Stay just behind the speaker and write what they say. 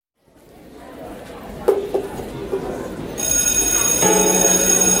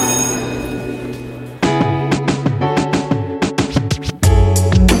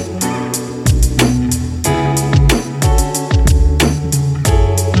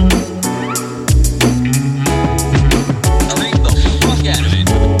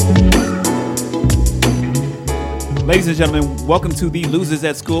Ladies and gentlemen, welcome to the Losers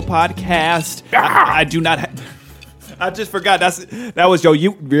at School podcast. I do not. I just forgot. That was your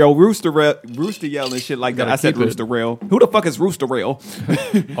rooster yelling shit like that. I said rooster rail. Who the fuck is rooster rail?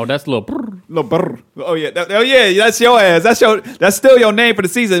 Oh, that's little brr. Little brr. Oh yeah, that's your ass. That's still your name for the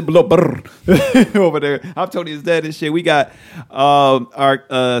season. Little brr over there. I'm Tony is dead and shit. We got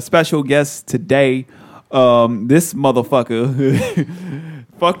our special guest today. This motherfucker.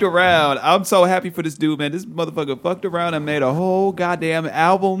 Fucked around. I'm so happy for this dude, man. This motherfucker fucked around and made a whole goddamn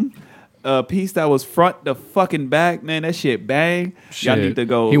album. Piece that was front to fucking back, man. That shit bang. Shit. Y'all need to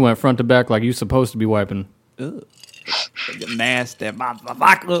go. He went front to back like you supposed to be wiping. Ugh. Nasty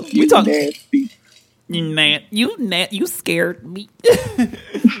motherfucker. We talk. You scared me.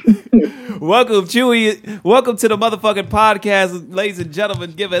 Welcome, Chewy. Welcome to the motherfucking podcast, ladies and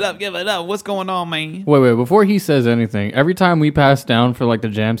gentlemen. Give it up, give it up. What's going on, man? Wait. Before he says anything, every time we pass down for like the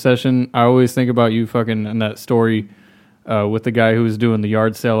jam session, I always think about you fucking in that story with the guy who was doing the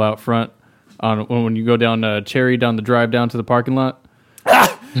yard sale out front on when you go down Cherry down the drive down to the parking lot.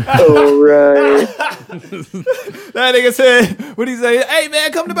 Oh, right. That nigga said, what he say? Hey,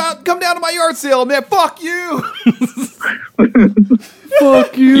 man, come down to my yard sale, man. Fuck you.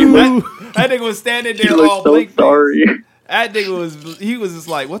 Fuck you. That nigga was standing there He all looks so blank. sorry. That nigga was just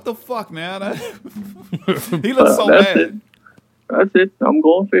like, what the fuck, man? He looks so That's mad. it. That's it. I'm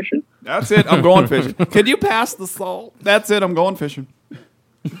going fishing. That's it. I'm going fishing. Can you pass the salt? That's it. I'm going fishing.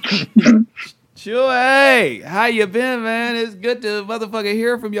 Hey, how you been, man? It's good to motherfucking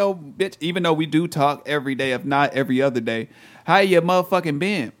hear from your bitch. Even though we do talk every day, if not every other day. How you motherfucking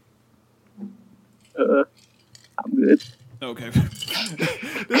been? I'm good. Okay.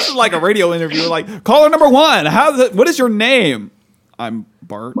 This is like a radio interview. Like, caller number one. What is your name? I'm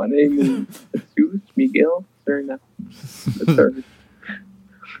Bart. My name is Jesus Miguel Serna.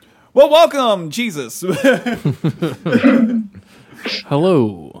 Well, welcome, Jesus.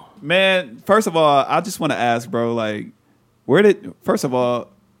 Hello. Man, first of all, I just want to ask, bro, like, first of all,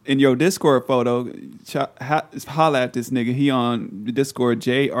 in your Discord photo, holla at this nigga. He on the Discord,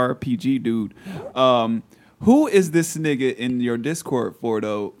 JRPG dude. Who is this nigga in your Discord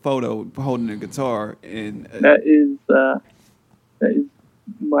photo holding a guitar? And That is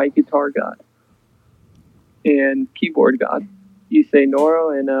my guitar god and keyboard god. Yusei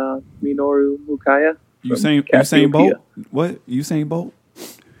Noro and Minoru Mukaya. Usain Bolt? What? Usain Bolt?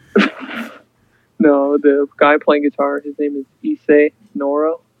 No, the guy playing guitar, his name is Issei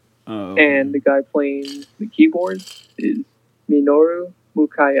Noro. Oh, okay. And the guy playing the keyboards is Minoru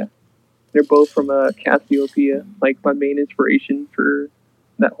Mukaya. They're both from Cassiopeia, like my main inspiration for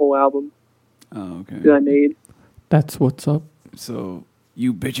that whole album that I made. That's what's up. So,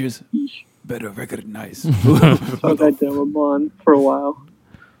 you bitches Yeesh. better recognize. I've had them on for a while.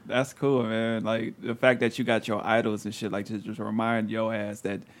 That's cool, man. Like, the fact that you got your idols and shit, like, to just remind your ass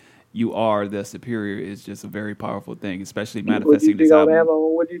that you are the superior is just a very powerful thing, especially manifesting this album.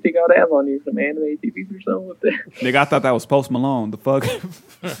 What do you think I would have on you? Some anime TVs or something with that? Nigga, I thought that was Post Malone. The fuck?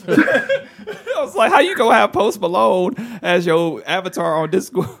 I was like, how you gonna have Post Malone as your avatar on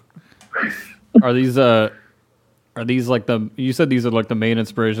Discord? Are these like you said these are like the main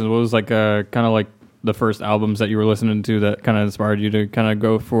inspirations. What was like kind of like the first albums that you were listening to that kind of inspired you to kind of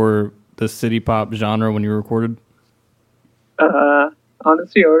go for the city pop genre when you recorded?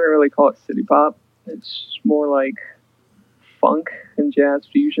 Honestly, I wouldn't really call it city pop. It's more like funk and jazz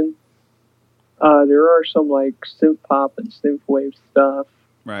fusion. There are some like synth pop and synth wave stuff,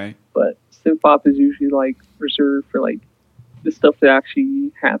 Right. but synth pop is usually like reserved for like the stuff that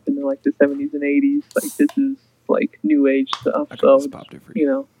actually happened in like the 70s and 80s. Like this is like new age stuff. I So just popped it for you. you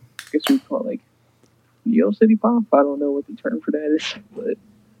know, I guess we call it like neo city pop. I don't know what the term for that is, but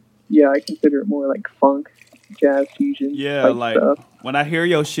yeah, I consider it more like funk, jazz fusion. Yeah, type like stuff. when I hear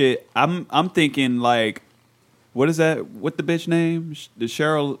your shit, I'm thinking like, what is that? What the bitch name? The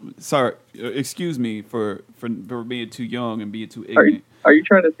Cheryl. Sorry, excuse me for being too young and being too ignorant. Are you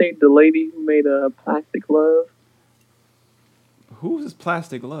trying to say the lady who made a Plastic Love? Who's this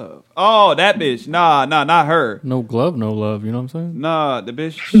Plastic Love? Oh, that bitch. Nah, not her. No glove, no love. You know what I'm saying? Nah, the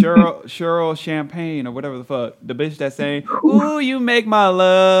bitch Cheryl Champagne or whatever the fuck. The bitch that saying, "Ooh, you make my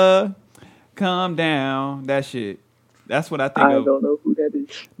love come down." That shit. That's what I think I of. don't know who that is.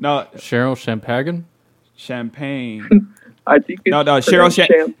 No, Cheryl Champagne? Champagne. I think it's No, Cheryl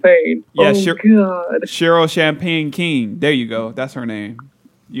Champagne. Yeah, oh, God. Cheryl Champagne King. There you go. That's her name.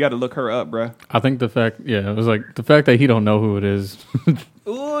 You got to look her up, bruh. I think the fact that he don't know who it is.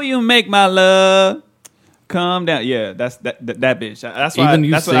 Ooh, you make my love come down. Yeah, that's that bitch. That's why. Even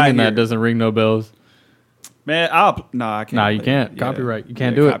you that's what I singing hear. that doesn't ring no bells. Man, I can't. Nah, you can't. Copyright. You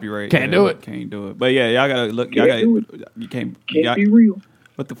can't do it. Copyright. Can't do it. Can't do it. But yeah, y'all gotta look. Y'all gotta. You can't. Can't be real.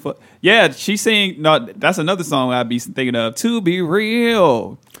 What the fuck? Yeah, she sing. No, that's another song I'd be thinking of. To Be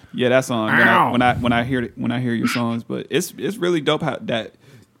Real. Yeah, that song. When I hear your songs, but it's really dope how that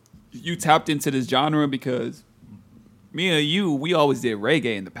you tapped into this genre because me and you, we always did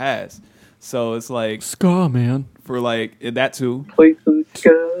reggae in the past. So it's like ska, man. For like that too. Play some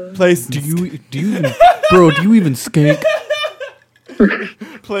ska. Do you bro? Do you even skank?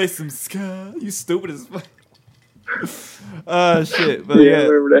 Play some ska. You stupid as fuck. Shit. But yeah, I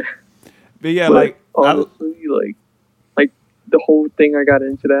remember that. But yeah, but like honestly, like the whole thing I got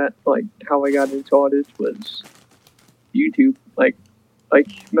into that, like how I got into all this was YouTube. Like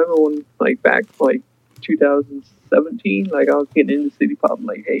remember when back 2017, I was getting into City Pop. I'm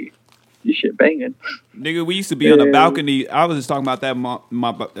like, hey, this shit banging. Nigga, we used to be on the balcony. I was just talking about that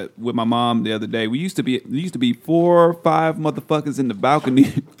with my mom the other day. We used to be 4 or 5 motherfuckers in the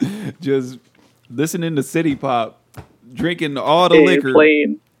balcony, just listening to City Pop, drinking all the liquor,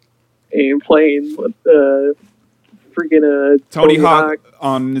 playing with freaking Tony Hawk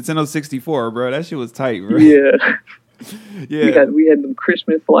on Nintendo 64, bro. That shit was tight, bro. Yeah. Yeah. We had them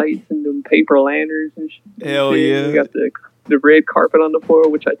Christmas lights and them paper lanterns and shit. Hell yeah. We got the red carpet on the floor,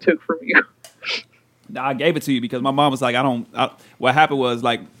 which I took from you. Nah, I gave it to you because my mom was like, what happened was,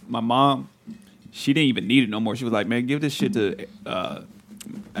 like, my mom, she didn't even need it no more. She was like, man, give this shit to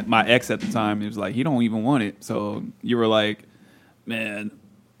my ex at the time. It was like, he don't even want it. So you were like, man,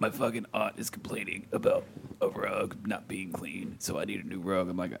 my fucking aunt is complaining about a rug not being clean, so I need a new rug.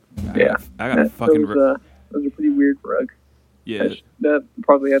 I'm like, I got a fucking rug. That was a pretty weird rug. Yeah. That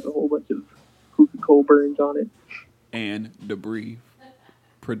probably has a whole bunch of hookah coal burns on it. And debris.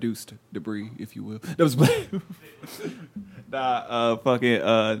 Produced debris, if you will. That was I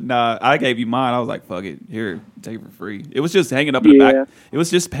gave you mine. I was like, fuck it. Here, take it for free. It was just hanging up in the back. It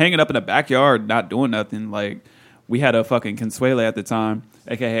was just hanging up in the backyard, not doing nothing. Like, we had a fucking Consuela at the time,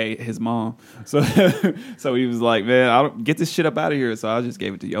 aka his mom. So he was like, man, I don't get this shit up out of here. So I just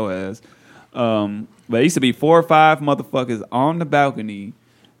gave it to your ass. But it used to be 4 or 5 motherfuckers on the balcony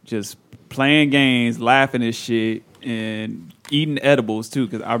just playing games, laughing at shit, and eating edibles too.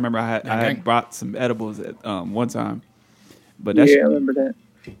 Because I remember I had brought some edibles at one time. But that shit, I remember that.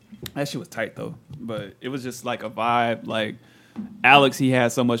 That shit was tight though. But it was just like a vibe. Like Alex, he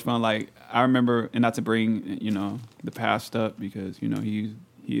had so much fun. Like I remember, and not to bring the past up because he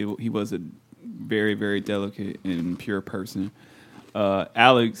was a very, very delicate and pure person.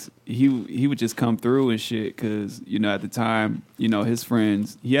 Alex, he would just come through and shit because at the time his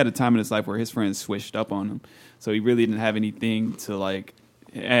friends, he had a time in his life where his friends switched up on him, so he really didn't have anything to like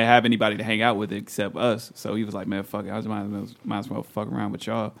have anybody to hang out with except us. So he was like, man, fuck it, I just might as well fuck around with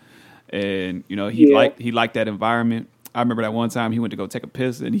y'all. And he liked that environment. I remember that one time he went to go take a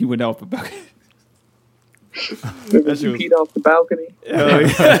piss and he went off the balcony. That shit peed off the balcony.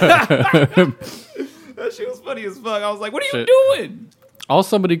 That shit was funny as fuck. I was like, what are you doing? All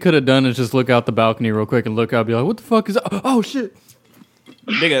somebody could have done is just look out the balcony real quick and look out and be like, what the fuck is that? Oh, shit.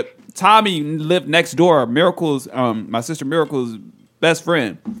 Nigga, Tommy lived next door. Miracle's, my sister Miracle's best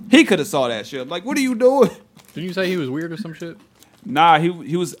friend. He could have saw that shit. I'm like, what are you doing? Didn't you say he was weird or some shit? Nah,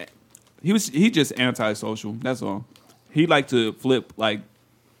 he just antisocial. That's all. He liked to flip like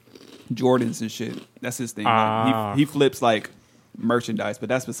Jordans and shit. That's his thing. Like, he flips like merchandise, but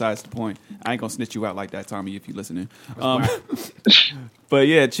that's besides the point. I ain't gonna snitch you out like that, Tommy, if you listening. But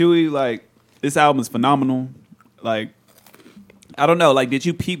yeah, Chewy, like this album is phenomenal. Like I don't know, like did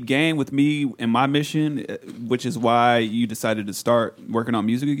you peep game with me and my mission, which is why you decided to start working on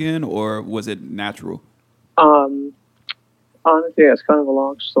music again, or was it natural? Honestly, it's kind of a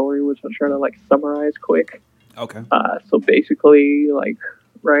long story, which I'm trying to like summarize quick. Okay. So basically, like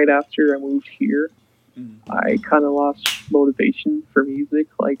right after I moved here, I kind of lost motivation for music.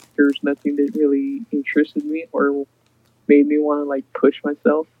 Like there was nothing that really interested me or made me want to like push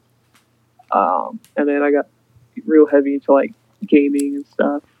myself. And then I got real heavy into like gaming and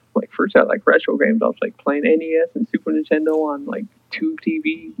stuff. Like first out like retro games, I was like playing NES and Super Nintendo on like tube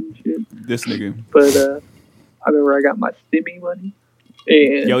TVs and shit. This nigga. But I remember I got my Stimmy money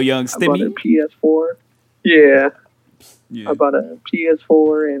and Yo Young Stimmy. I bought a PS4. Yeah. I bought a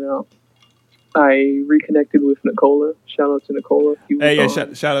PS4 and I reconnected with Nicola. Shout out to Nicola.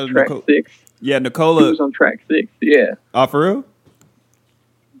 Shout out to track Nicola. 6. Yeah, Nicola. He was on track 6. Yeah. Oh, for real?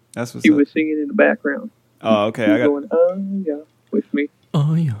 That's what's he up. was singing in the background. Oh, okay. He was going, oh yeah, with me.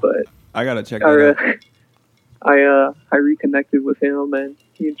 Oh yeah. But I gotta check that out. I reconnected with him and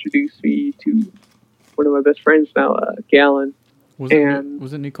he introduced me to one of my best friends now, Gallon.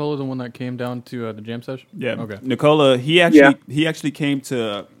 Was it Nicola the one that came down to the jam session? Yeah. Okay. Nicola, he actually came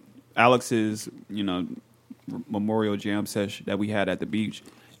to Alex's, memorial jam session that we had at the beach.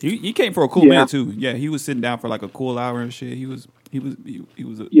 He came for a cool minute too. Yeah, he was sitting down for like a cool hour and shit. He was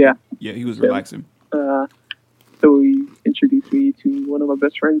relaxing. So he introduced me to one of my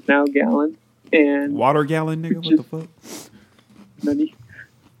best friends now, Gallon. And Water Gallon, nigga? What the fuck? Nutty.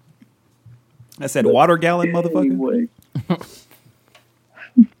 I said water gallon, motherfucker? Anyway.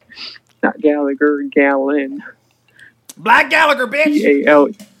 Not Gallagher, Gallon. Black Gallagher, bitch! G-A-L.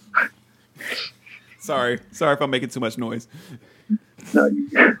 Sorry if I'm making too much noise. No,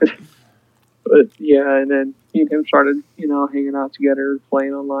 but yeah, and then me and him started, hanging out together,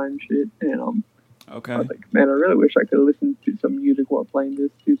 playing online and shit. And okay. I was like, man, I really wish I could listen to some music while playing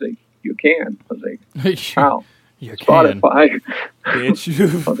this. He was like, you can. I was like, how? You Spotify. Bitch.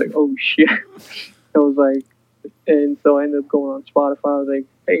 I was like, oh shit. I was like, and so I ended up going on Spotify. I was like,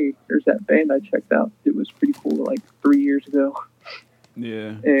 hey, there's that band I checked out. It was pretty cool, like 3 years ago.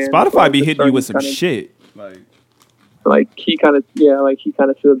 Yeah. And Spotify be hitting you with some shit. Like he kind of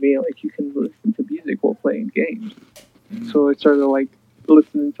showed me like you can listen to music while playing games. So I started like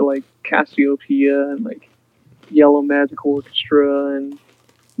listening to like Cassiopeia and like Yellow Magic Orchestra and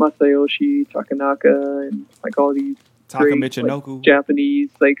Masayoshi Takanaka and like all these great, like, Japanese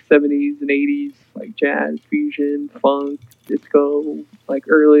like 70s and 80s like jazz, fusion, funk, disco, like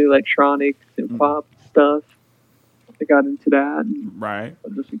early electronics and pop stuff. I got into that. And right. I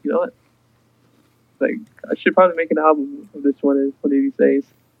was just like, you know what? Like I should probably make an album of this one of these days.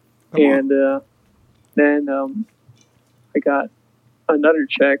 And then I got another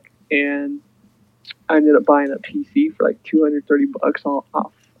check and I ended up buying a PC for like $230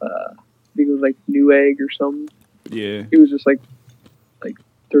 off. I think it was like Newegg or something. Yeah. It was just like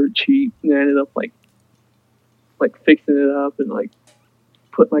dirt cheap, and I ended up like fixing it up and like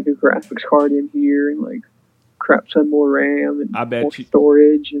putting like a graphics card in here and like crap ton more RAM and more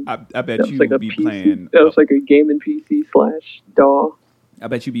storage. And I bet you like be playing. That was like a gaming PC / DAW. I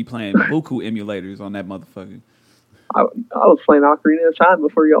bet you be playing Buku emulators on that motherfucker. I was playing Ocarina of Time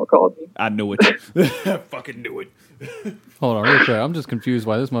before y'all called me. I knew it. I fucking knew it. Hold on, real quick. I'm just confused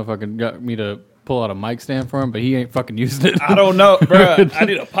why this motherfucker got me to pull out a mic stand for him, but he ain't fucking used it. I don't know, bro. I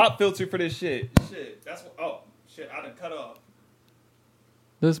need a pop filter for this shit. Shit, that's what. Oh shit, I done cut off.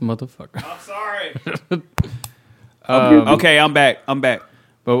 This motherfucker. I'm sorry. Okay, I'm back.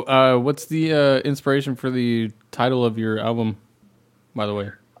 But what's the inspiration for the title of your album, by the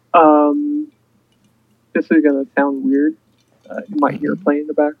way? This is gonna sound weird. You might hear playing in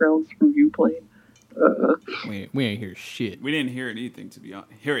the background from you playing. We ain't hear shit. We didn't hear anything to be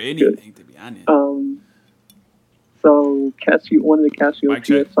honest. So one of the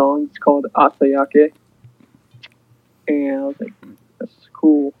Cassiopeia songs is called Asayake, and I was like, "That's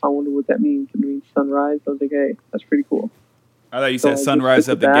cool. I wonder what that means. It means sunrise." I was like, "Hey, that's pretty cool." I thought you said sunrise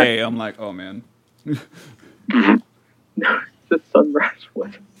of the gay. I'm like, oh man. No, it's just sunrise.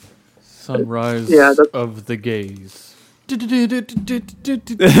 What? Sunrise of the gays. Hey,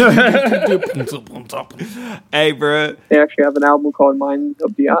 bro. They actually have an album called Mind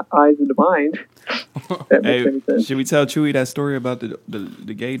of the Eyes of the Mind. That makes any sense. Should we tell Chewy that story about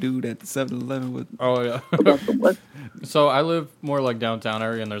the gay dude at the 7-Eleven with? Oh yeah. About the what? So I live more like downtown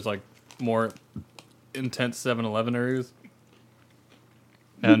area, and there's like more intense 7-Eleven areas.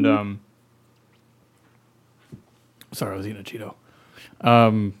 And sorry, I was eating a Cheeto.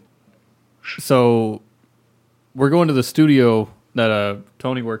 So we're going to the studio that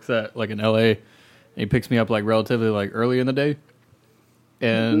Tony works at, like in LA. And he picks me up like relatively like early in the day.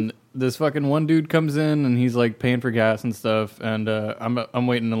 And this fucking one dude comes in and he's like paying for gas and stuff. And I'm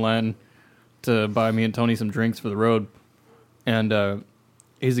waiting in line to buy me and Tony some drinks for the road. And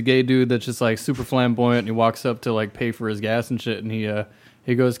he's a gay dude that's just like super flamboyant. And he walks up to like pay for his gas and shit. And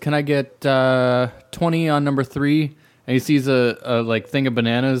he goes, "Can I get 20 on number 3?" And he sees a like thing of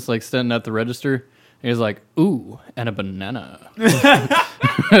bananas like standing at the register. And he's like, "Ooh, and a banana." What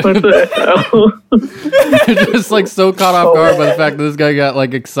the hell? Just like so caught off guard by the fact that this guy got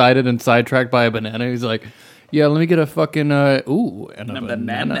like excited and sidetracked by a banana. He's like, "Yeah, let me get a fucking ooh and a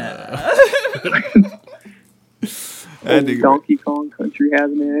banana." Donkey Kong Country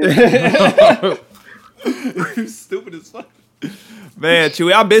has an ass. Stupid as fuck. Man,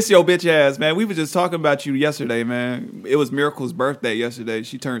 Chewy, I miss your bitch ass, man. We were just talking about you yesterday, man. It was Miracle's birthday yesterday.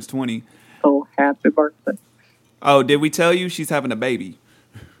 She turns 20. Oh, happy birthday. Oh, did we tell you she's having a baby?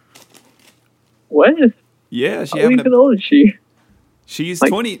 What? Yeah, How old is she? She's like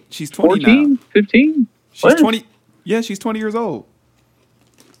 20. She's 20 14, now. 15? She's 20. Yeah, she's 20 years old.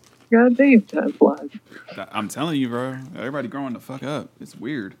 God damn, time flies. I'm telling you, bro. Everybody growing the fuck up. It's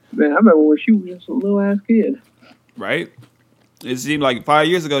weird. Man, I remember when she was just a little ass kid. Right? It seemed like 5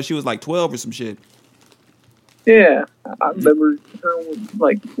 years ago she was like 12 or some shit. Yeah, I remember her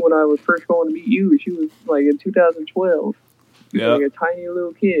like when I was first going to meet you. She was like in 2012. Yeah, like a tiny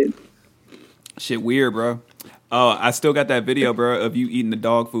little kid. Shit, weird, bro. Oh, I still got that video, bro, of you eating the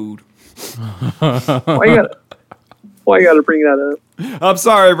dog food. Why you gotta bring that up? I'm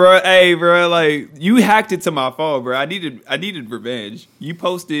sorry, bro. Hey, bro, like you hacked into my phone, bro. I needed revenge. You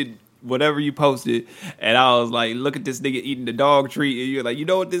posted whatever you posted, and I was like, "Look at this nigga eating the dog treat," and you're like, "You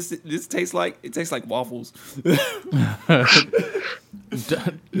know what this tastes like? It tastes like waffles." You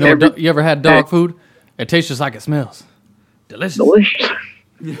ever had dog food? It tastes just like it smells. Delicious.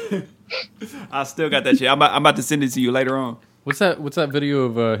 I still got that shit. I'm about to send it to you later on. What's that video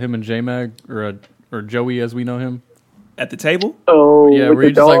of him and J-Mag or Joey as we know him at the table? Oh, yeah, where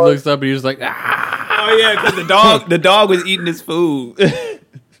he just like looks up and he's just like, ah. Oh yeah, because the dog was eating his food.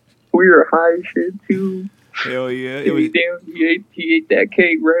 We were high as shit too. Hell yeah! He ate that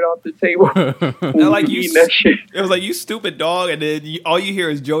cake right off the table. Like you eating that shit. It was like, you stupid dog, and then all you hear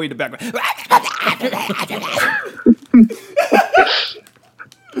is Joey in the background.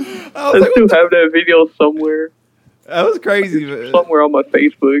 I still have that video somewhere. That was crazy, man. Somewhere on my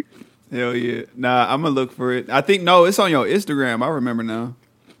Facebook. Hell yeah! Nah, I'm gonna look for it. I think it's on your Instagram. I remember now.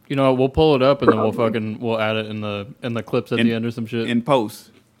 You know, we'll pull it up and then we'll add it in the clips at the end or some shit in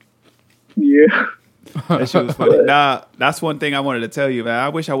post. Yeah. That shit was funny. Nah, that's one thing I wanted to tell you, man. I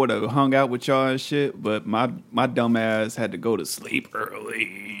wish I would have hung out with y'all and shit, but my dumb ass had to go to sleep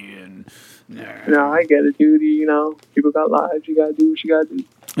early. And no, I get it, dude. You know, people got lives. You gotta do what you gotta do.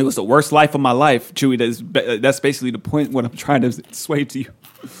 It was the worst life of my life, Chewy. That's basically the point what I'm trying to sway to you.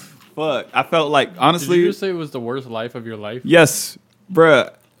 Fuck, I felt like, honestly. Did you just say it was the worst life of your life? Yes,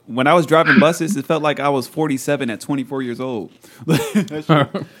 bruh. When I was driving buses, it felt like I was 47 at 24 years old.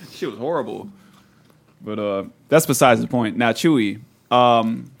 That shit was horrible. But that's besides the point. Now, Chewy, truck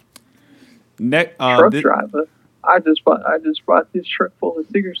driver. I just brought this truck full of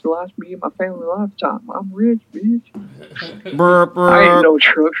cigarettes to last me and my family lifetime. I'm rich, bitch. Burp. I ain't no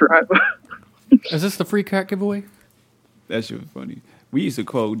truck driver. Is this the free crack giveaway? That shit was funny. We used to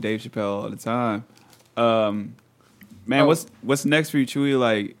quote Dave Chappelle all the time. Man, what's next for you,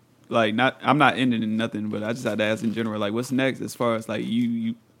 Chewy? Like not. I'm not ending in nothing, but I just had to ask in general. Like, what's next as far as like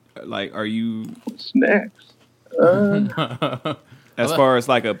you like? Are you? What's next? As far as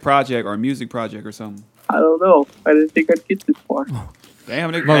like a project or a music project or something. I don't know. I didn't think I'd get this far.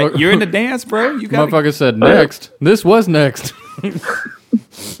 Damn, nigga, you're in the dance, bro. You got. Motherfucker said next. This was next.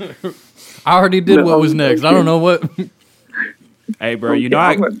 I already did what was next. I don't know what. Hey, bro, you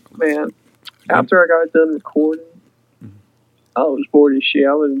know man. After I got done recording, I was bored as shit.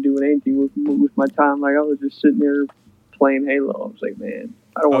 I wasn't doing anything with my time. Like, I was just sitting there playing Halo. I was like, man,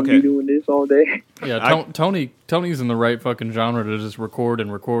 I don't want to be doing this all day. Yeah, Tony's in the right fucking genre to just record and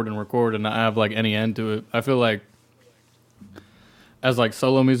not have like any end to it. I feel like as like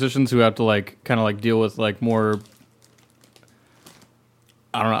solo musicians who have to like kind of like deal with like more.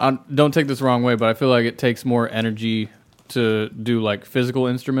 I don't know. Don't take this the wrong way, but I feel like it takes more energy to do like physical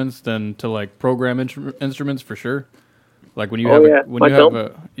instruments than to like program instruments for sure. Like when you have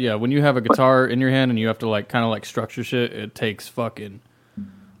a guitar in your hand and you have to like kind of like structure shit, it takes fucking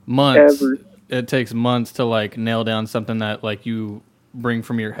months. It takes months to like nail down something that like you bring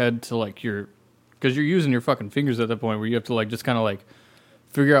from your head to like because you're using your fucking fingers at that point where you have to like just kind of like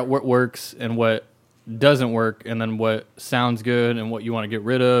figure out what works and what doesn't work, and then what sounds good and what you want to get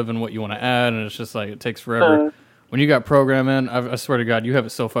rid of and what you want to add, and it's just like it takes forever. When you got programming, I swear to God, you have it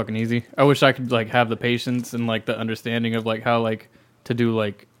so fucking easy. I wish I could like have the patience and like the understanding of like how like to do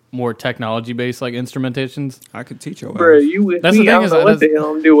like more technology based like instrumentations. I could teach you. Bro, you with me? I don't know what the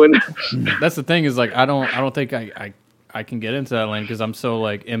hell I'm doing. That's the thing is like I don't think I can get into that lane because I'm so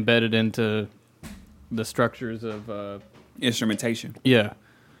like embedded into the structures of instrumentation. Yeah,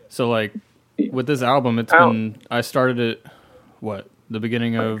 so like with this album, I started it the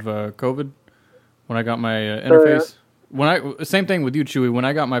beginning of COVID. When I got my interface, same thing with you, Chewy. When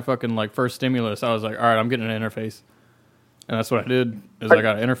I got my fucking like first stimulus, I was like, all right, I'm getting an interface, and that's what I did. Is I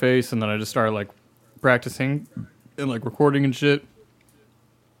got an interface, and then I just started like practicing and like recording and shit.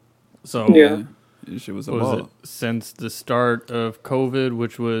 So this shit was a ball. Since the start of COVID,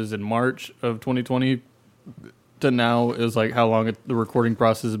 which was in March of 2020, to now is like how long the recording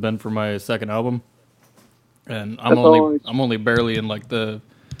process has been for my second album, and I'm only barely in like the,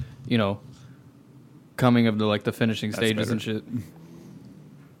 coming of the finishing stages and shit.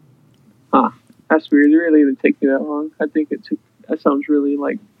 Huh. That's weird. It really didn't take me that long. I think that sounds really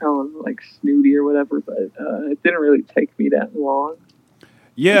like, I don't know, like snooty or whatever, but it didn't really take me that long.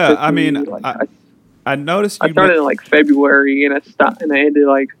 Yeah, I mean, I noticed I started in like February and I ended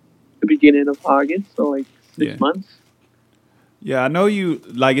like the beginning of August, so like 6 months. Yeah, I know you,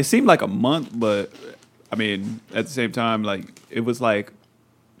 like, it seemed like a month, but I mean, at the same time, like, it was like,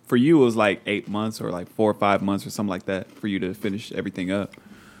 for you, it was like 8 months or like 4 or 5 months or something like that for you to finish everything up.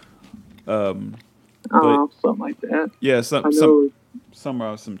 Something like that. Yeah, some change.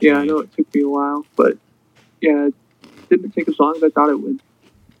 Yeah, I know it took me a while, but yeah, it didn't take as long as I thought it would.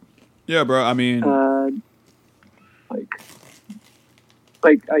 Yeah, bro. I mean, like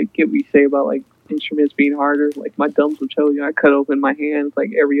I get what you say about like instruments being harder. Like my thumbs will tell you, I cut open my hands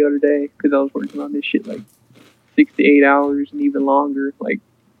like every other day because I was working on this shit like 6 to 8 hours and even longer. Like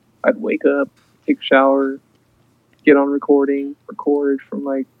I'd wake up, take a shower, get on record from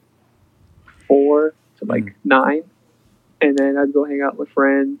like 4 to like 9, and then I'd go hang out with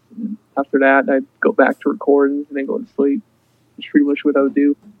friends. And after that, I'd go back to recording and then go to sleep. That's pretty much what I would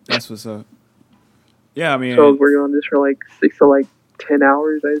do. That's what's up. Yeah, I mean, so I was working on this for like 6 to like 10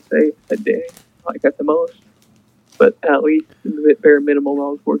 hours, I'd say, a day, like at the most. But at least in the bare minimum, I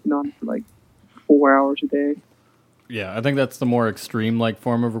was working on it for like 4 hours a day. Yeah, I think that's the more extreme like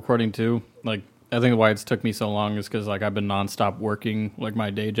form of recording too. Like, I think why it's took me so long is because like I've been nonstop working like my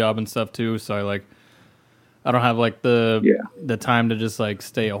day job and stuff too. So I don't have like the time to just like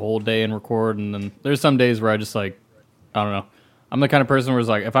stay a whole day and record. And then there's some days where I just like, I don't know. I'm the kind of person where it's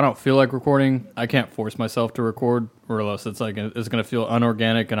like, if I don't feel like recording, I can't force myself to record, or else it's like, it's going to feel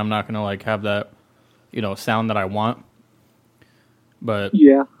unorganic and I'm not going to like have that, sound that I want. But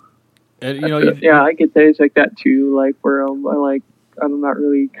yeah, I get days like that too, like where I'm not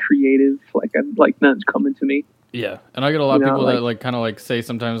really creative, like nothing's coming to me. Yeah, and I get a lot of people that like kind of like say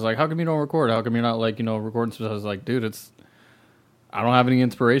sometimes like, how come you don't record? How come you're not like recording stuff? I was like, dude, I don't have any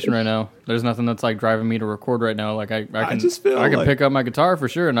inspiration right now. There's nothing that's like driving me to record right now. Like I can pick up my guitar for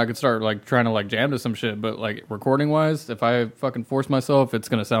sure, and I could start like trying to like jam to some shit. But like recording wise, if I fucking force myself, it's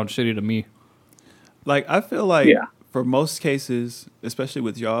gonna sound shitty to me. Like I feel like for most cases, especially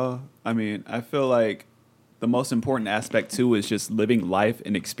with y'all, I mean, I feel like the most important aspect too is just living life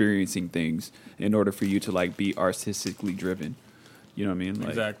and experiencing things in order for you to like be artistically driven. You know what I mean? Like,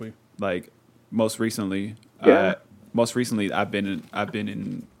 exactly. Like most recently, I've been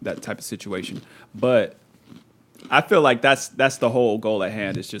in that type of situation, but I feel like that's the whole goal at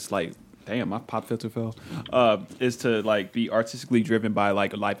hand. It's just like, damn, my pop filter fell. Is to like be artistically driven by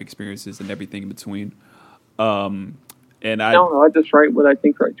like life experiences and everything in between. And I don't know. I just write what I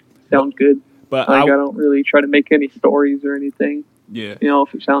think sounds good. But I don't really try to make any stories or anything. Yeah.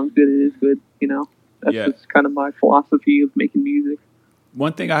 If it sounds good, it is good. That's just kind of my philosophy of making music.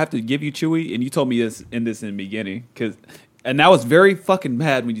 One thing I have to give you, Chewy, and you told me this in the beginning, and I was very fucking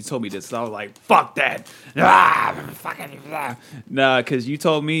mad when you told me this. So I was like, fuck that. Nah, because you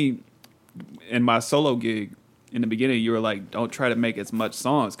told me in my solo gig in the beginning, you were like, don't try to make as much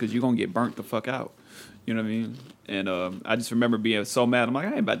songs because you're going to get burnt the fuck out. You know what I mean? And I just remember being so mad. I'm like,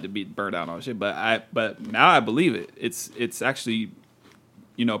 I ain't about to be burnt out on shit. But now I believe it. It's actually,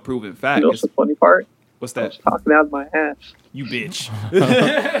 proven fact. You know what's the funny part? What's that? I was talking out of my ass. You bitch.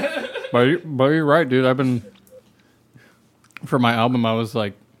 But you're right, dude. For my album, I was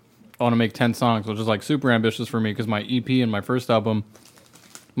like, I want to make 10 songs, which is like super ambitious for me because my EP and my first album,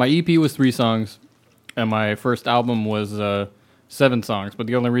 my EP was 3 songs and my first album was 7 songs. But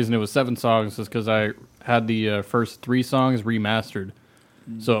the only reason it was 7 songs is because I had the first 3 songs remastered.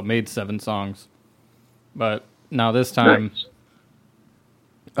 So it made 7 songs. But now this time,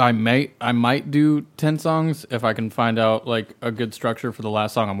 nice. I might do 10 songs if I can find out like a good structure for the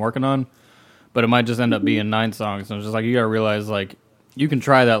last song I'm working on, but it might just end up being 9 songs. And it's just like, you gotta realize like you can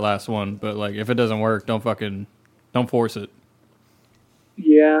try that last one, but like if it doesn't work, don't force it.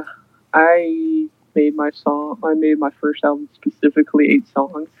 Yeah, I made my first album specifically 8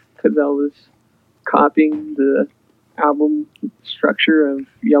 songs because I was copying the album structure of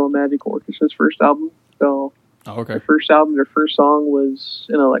Yellow Magic Orchestra's first album. So. Oh, okay. Their first song was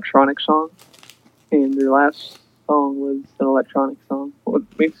an electronic song, and their last song was an electronic song. Well,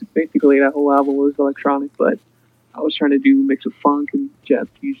 basically, that whole album was electronic, but I was trying to do a mix of funk and jazz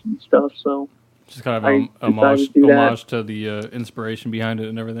fusion stuff, so... Just kind of homage to the inspiration behind it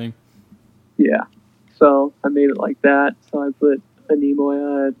and everything. Yeah. So I made it like that. So I put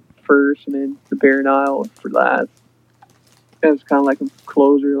Anemoia at first, and then the Bare Nile for last. It was kind of like a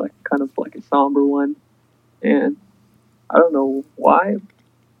closer, kind of like a somber one. And I don't know why,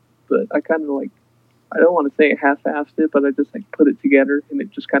 but I kind of I don't want to say half-assed it, but I just put it together and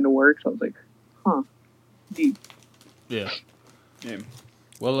it just kind of works. I was like, huh, deep. Yeah. Yeah.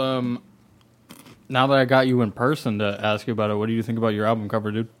 Well, now that I got you in person to ask you about it, what do you think about your album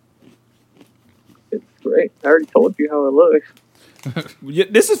cover, dude? It's great. I already told you how it looks. Yeah,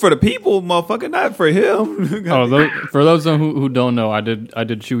 this is for the people, motherfucker, not for him. For those who don't know, I did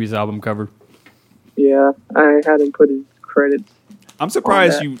Chewy's album cover. Yeah, I hadn't put his credits. I'm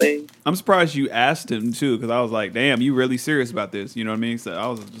surprised you asked him too, because I was like, damn, you really serious about this? You know what I mean? So I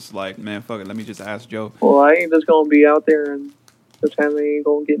was just like, man, fuck it, let me just ask Joe. Well, I ain't just gonna be out there and sometimes I ain't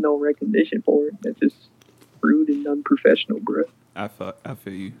gonna get no recognition for it. That's just rude and unprofessional, bro. I feel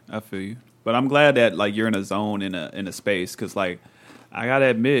you. But I'm glad that like you're in a zone in a space, because like I gotta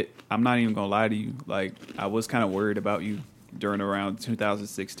admit, I'm not even gonna lie to you. Like I was kind of worried about you during around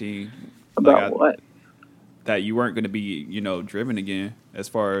 2016. About what? That you weren't going to be, driven again as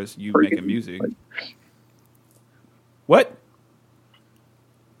far as you making music. What?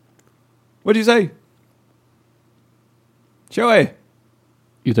 What'd you say? Joey.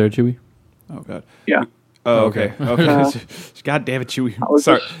 You there, Chewy? Oh, God. Yeah. Oh, okay. God damn it, Chewy. I was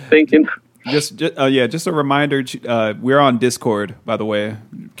Sorry. just thinking. Just a reminder. We're on Discord, by the way,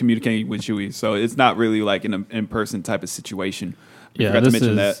 communicating with Chewy. So it's not really like an in-person type of situation. Yeah, this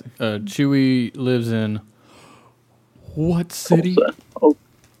is that. Chewy lives in what city? Tulsa. Oh,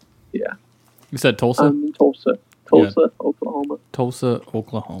 yeah. You said Tulsa? Tulsa, Oklahoma. Tulsa,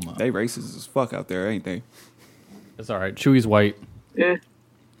 Oklahoma. They racist as fuck out there, ain't they? It's all right. Chewy's white. Yeah.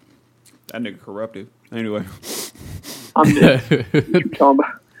 That nigga corrupted. Anyway. I'm dead. What you talking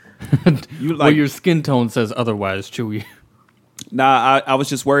about? Well, your skin tone says otherwise, Chewy. Nah, I was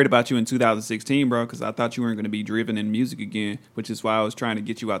just worried about you in 2016, bro, because I thought you weren't going to be driven in music again, which is why I was trying to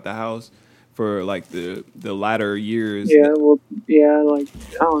get you out the house for like the latter years. Yeah, like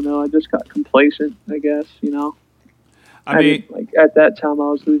I don't know, I just got complacent, I guess, I mean, like at that time I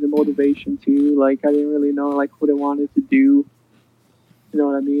was losing motivation too. Like I didn't really know like what I wanted to do. You know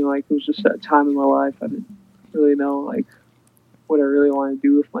what I mean? Like it was just that time in my life I didn't really know like what I really want to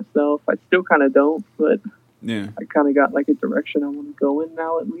do with myself. I still kind of don't, but yeah, I kind of got like a direction I want to go in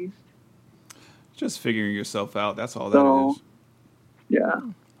now, at least. Just figuring yourself out. That's all that is. Yeah.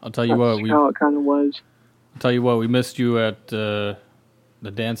 I'll tell you what. How it kind of was. I'll tell you what. We missed you at the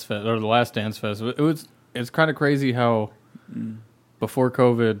dance fest or the last dance fest. It's kind of crazy how before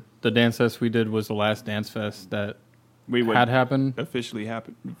COVID, the dance fest we did was the last dance fest that had happened. Officially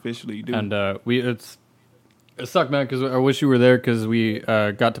do. And it sucked, man, because I wish you were there because we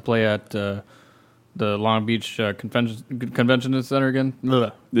got to play at the Long Beach Convention Center again.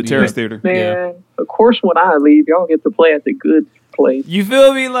 The Terrace Theater. Man, of course when I leave, y'all get to play at the good place. You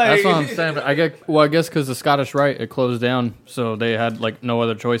feel me? Like that's what I'm saying. I guess because the Scottish Rite, it closed down, so they had like no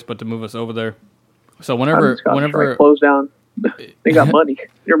other choice but to move us over there. So whenever Rite closed down, they got money.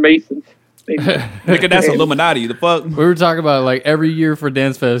 They're Masons. Nigga, that's Illuminati. The fuck? We were talking about like every year for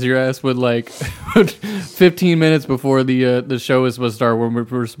Dance Fest, your ass would like 15 minutes before the show is supposed to start, when we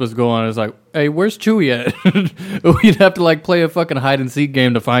were supposed to go on. It's like, hey, where's Chewy at? We'd have to like play a fucking hide and seek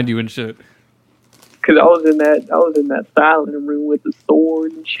game to find you and shit. Because I was in that silent room with the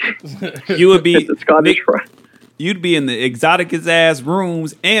sword and shit. You would be the Scottish Rite. You'd be in the exotic ass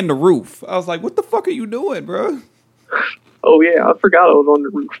rooms and the roof. I was like, what the fuck are you doing, bro? Oh yeah, I forgot I was on the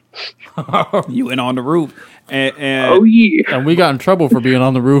roof. You went on the roof, and oh yeah, and we got in trouble for being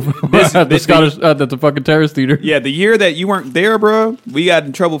on the roof at the fucking Terrace Theater. Yeah, the year that you weren't there, bro, we got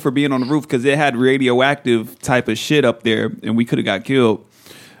in trouble for being on the roof because it had radioactive type of shit up there, and we could have got killed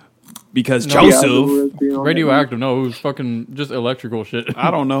because Joseph radioactive. No, it was fucking just electrical shit. I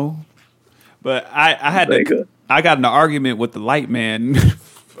don't know, but I got in an argument with the light man.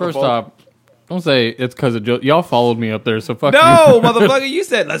 First off. Don't say it's because of Joe. Y'all followed me up there, so fuck no, you. Motherfucker. You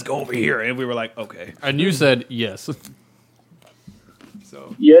said, let's go over here. And we were like, okay. And you said yes.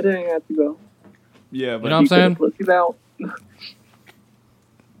 So yeah, they didn't have to go. Yeah, but you know what I'm saying? Out.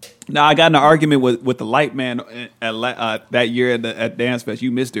 No, I got in an argument with the light man at that year at Dance Fest. You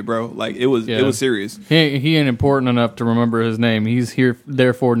missed it, bro. Like, it was serious. He ain't important enough to remember his name. He's here,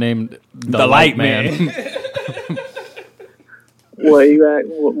 therefore, named the light man. What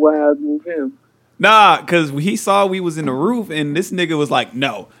happened with him? Nah, because he saw we was in the roof, and this nigga was like,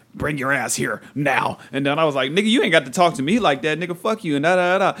 no, bring your ass here now. And then I was like, nigga, you ain't got to talk to me like that, nigga. Fuck you. And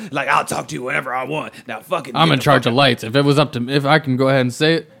da. Like, I'll talk to you whenever I want. Now, fucking. I'm in charge of lights. If it was up to me, if I can go ahead and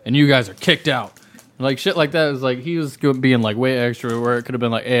say it, and you guys are kicked out. Like, shit like that is like, he was being like way extra, where it could have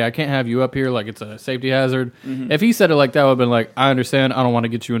been like, hey, I can't have you up here. Like, it's a safety hazard. Mm-hmm. If he said it like that, I would have been like, I understand. I don't want to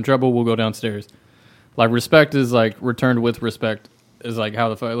get you in trouble. We'll go downstairs. Like, respect is like returned with respect. Is like how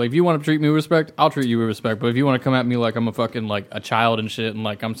the fuck, like, if you want to treat me with respect, I'll treat you with respect. But if you want to come at me like I'm a fucking like a child and shit, and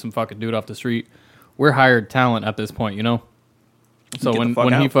like I'm some fucking dude off the street, we're hired talent at this point, you know. So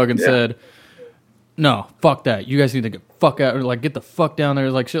when he fucking said, "No, fuck that. You guys need to get fuck out," or like get the fuck down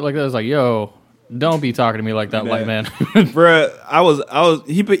there, like shit like that. I was like, "Yo, don't be talking to me like that, white man." Bruh,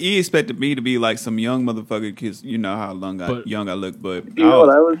 he expected me to be like some young motherfucker because you know how young I look. But you know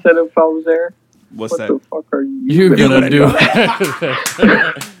what I would say if I was there? What the fuck are you gonna do?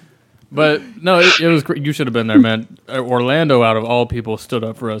 But no, it was. You should have been there, man. Orlando, out of all people, stood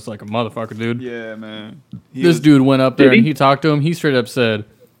up for us like a motherfucker, dude. Yeah, man. This dude went up there and he talked to him. He straight up said,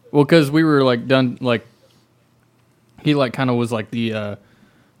 "Well, because we were like done, like he like kind of was like the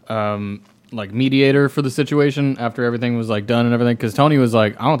like mediator for the situation after everything was like done and everything." Because Tony was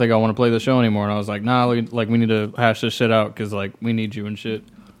like, "I don't think I want to play the show anymore," and I was like, "Nah, like we need to hash this shit out because like we need you and shit."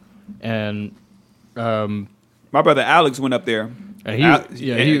 And my brother Alex went up there.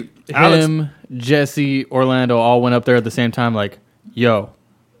 Him, Jesse, Orlando all went up there at the same time. Like, yo,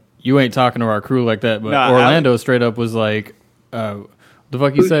 you ain't talking to our crew like that. But Orlando straight up was like, the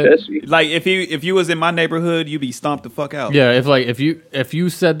fuck he said? Jesse? Like if you was in my neighborhood, you'd be stomped the fuck out. Yeah, if you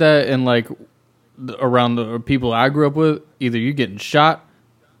said that in like around the people I grew up with, either you getting shot,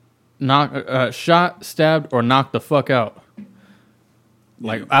 stabbed, or knocked the fuck out.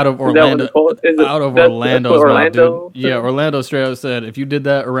 Like out of Orlando, Orlando's mouth, dude. Yeah, Orlando straight up said, if you did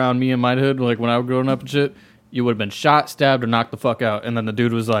that around me in my hood, like when I was growing up and shit, you would have been shot, stabbed, or knocked the fuck out. And then the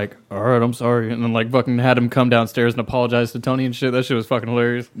dude was like, "All right, I'm sorry," and then like fucking had him come downstairs and apologize to Tony and shit. That shit was fucking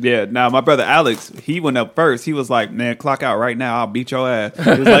hilarious. Yeah. Now my brother Alex, he went up first. He was like, "Man, clock out right now. I'll beat your ass." He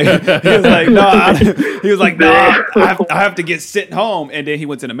was like, "No, I have to get sent home." And then he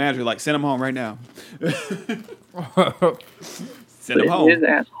went to the manager, like, "Send him home right now." Send him home. His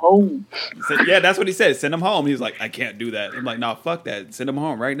ass home. Yeah, that's what he said. Send him home. He was like, "I can't do that." I'm like, "Nah, fuck that. Send him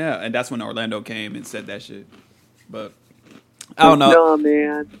home right now." And that's when Orlando came and said that shit. But I don't know. No,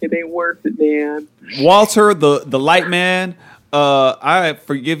 man, it ain't worth it, man. Walter, the light man. I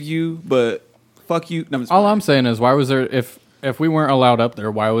forgive you, but fuck you. No, all I'm saying is, why was there if we weren't allowed up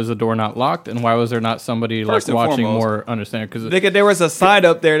there? Why was the door not locked? And why was there not somebody like watching more understand? Because there was a sign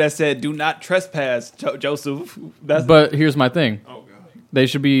up there that said, "Do not trespass, Joseph." But here's my thing. Oh, God. They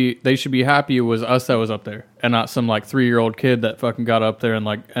should be happy it was us that was up there and not some like 3-year-old kid that fucking got up there and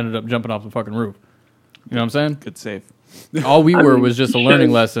like ended up jumping off the fucking roof. You know what I'm saying? Good save. All we were was just a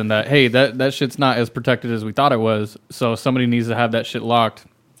learning lesson that, hey, that shit's not as protected as we thought it was. So somebody needs to have that shit locked.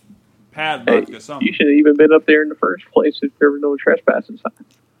 Padlock or something. You should have even been up there in the first place if there were no trespassing signs.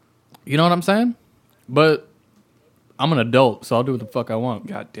 You know what I'm saying? But I'm an adult, so I'll do what the fuck I want.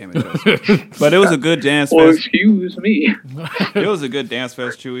 God damn it. But it was a good dance fest. Well, excuse me. It was a good dance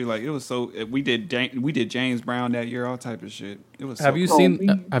fest, Chewy. Like, it was so... We did James Brown that year, all type of shit. It was Have you seen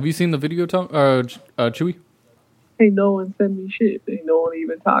the video, Chewy? Ain't no one send me shit. Ain't no one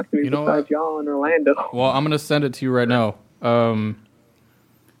even talk to me besides y'all in Orlando. Well, I'm going to send it to you right now.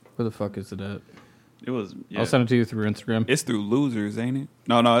 Where the fuck is it at? It was. Yeah. I'll send it to you through Instagram. It's through Losers, ain't it?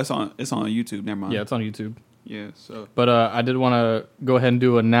 No, it's on YouTube. Never mind. Yeah, it's on YouTube. Yeah. So, but I did want to go ahead and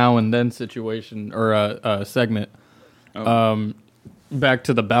do a now and then situation or a segment. Oh. Back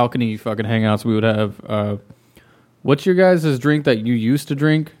to the balcony fucking hangouts we would have. What's your guys' drink that you used to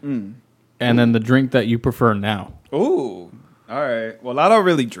drink, and then the drink that you prefer now? Ooh. All right. Well, I don't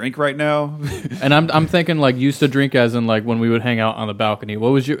really drink right now. And I'm thinking like used to drink as in like when we would hang out on the balcony.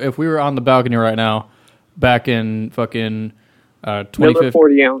 What was if we were on the balcony right now, back in fucking 2015?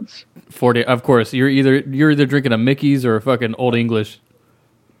 40 ounce. 40. Of course, you're either drinking a Mickey's or a fucking Old English.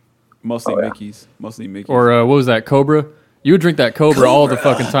 Mostly Mickey's. Mostly Mickey's. Or what was that, Cobra? You would drink that Cobra all the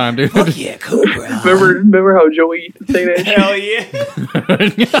fucking time, dude. Oh yeah, Cobra. remember how Joey used to say that? Hell yeah.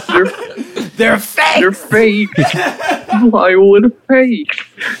 They're fake. They're fake. Plywood fake.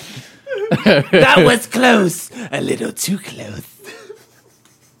 That was close. A little too close.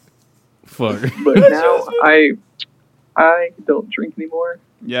 Fuck. But now I don't drink anymore.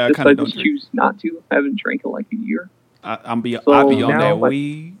 Yeah, I kind of don't just choose not to. I haven't drank in like a year. I'll be on that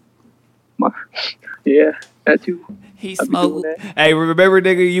weed. Yeah, that too. He smoked. Hey, remember,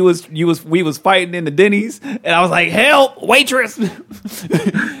 nigga, we was fighting in the Denny's, and I was like, "Help, waitress!"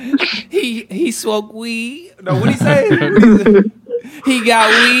 he smoked weed. No, what he say? He got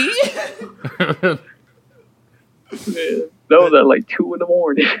weed. Yeah, that was at like 2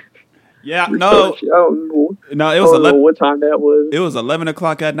 a.m. Yeah, no, it was 11. What time that was? It was 11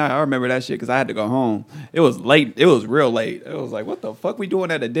 o'clock at night. I remember that shit because I had to go home. It was late. It was real late. It was like, what the fuck we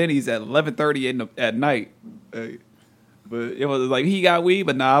doing at the Denny's at 11:30 at night? But it was like he got weed,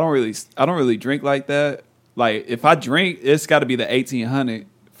 but nah, I don't really drink like that. Like if I drink, it's got to be the 1800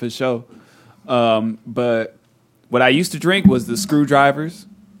 for sure. But what I used to drink was the screwdrivers.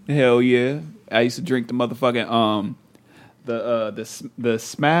 Hell yeah, I used to drink the motherfucking the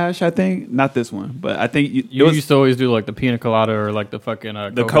Smash, I think, not this one, but I think you used to always do like the pina colada or like the fucking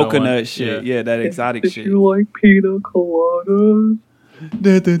the coconut shit. Yeah, that exotic shit. Do you like pina coladas?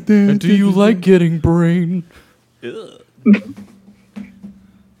 Do you like getting brain?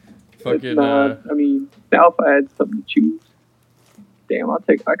 Fucking. I mean, now if I had something to choose, damn, I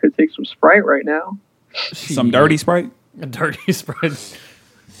could take some Sprite right now. Some dirty Sprite. A dirty Sprite.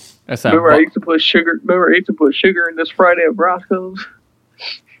 That's Remember, I used to put sugar in this Sprite at Roscoe's.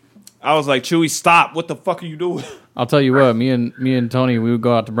 I was like, Chewy, stop! What the fuck are you doing? I'll tell you what, me and Tony, we would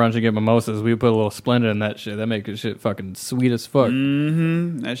go out to brunch and get mimosas. We would put a little Splenda in that shit. That make the shit fucking sweet as fuck.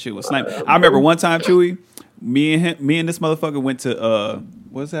 Mm-hmm. That shit was snipe. I remember one time, Chewy, me and this motherfucker went to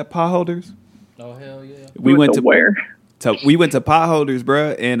what's that, Potholders? Oh hell yeah! We went to where? We went to Potholders,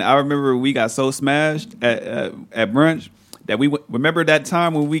 bruh, and I remember we got so smashed at brunch that remember that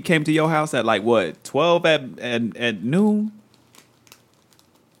time when we came to your house at like what 12 at noon.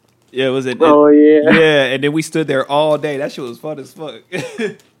 Yeah, it was at. Oh yeah. Yeah, and then we stood there all day. That shit was fun as fuck.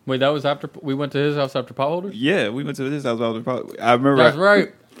 Wait, that was after we went to his house after Potholders? Yeah, we went to his house after Potholders. I remember. That's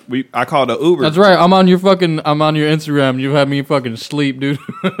right. I called an Uber. That's right. I'm on your Instagram. You had me fucking sleep, dude.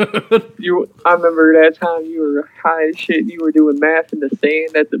 I remember that time you were high as shit. You were doing math in the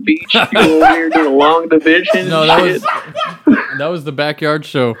sand at the beach. You were over here doing long division. No, that was the backyard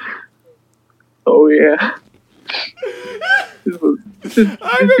show. Oh yeah. Since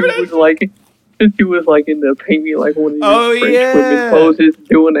you was like in the painting, like one of these French women poses,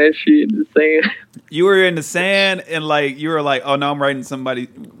 doing that shit in the sand. You were in the sand and like you were like, oh no, I'm writing somebody.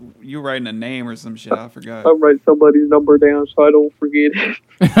 You were writing a name or some shit. I forgot. I'm writing somebody's number down so I don't forget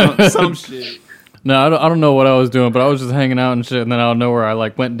it. some shit. No, I don't know what I was doing, but I was just hanging out and shit. And then out of nowhere, I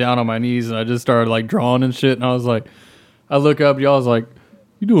like went down on my knees and I just started like drawing and shit. And I was like, I look up, y'all was like,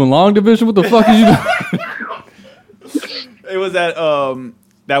 you doing long division? What the fuck is you doing? It was that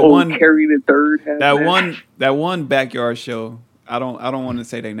one Carry the third. That one backyard show. I don't want to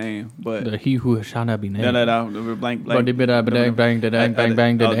say their name, but the he who shall not be named. No, blank.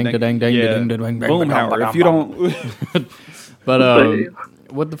 Boomhauer. If you don't, but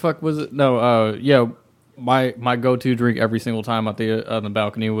what the fuck was it? No, yeah. My go-to drink every single time on the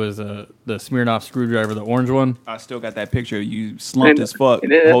balcony was the Smirnoff screwdriver, the orange one. I still got that picture of you slumped as fuck,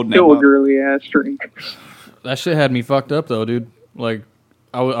 and holding still a girly ass drink. That shit had me fucked up though, dude. Like,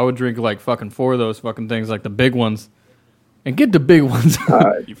 I would drink like fucking 4 of those fucking things, like the big ones, and get the big ones.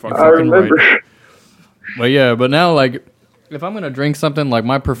 You I remember. Right. But now like, if I'm gonna drink something, like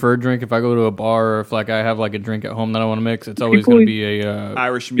my preferred drink, if I go to a bar or if like I have like a drink at home that I want to mix, it's always gonna be a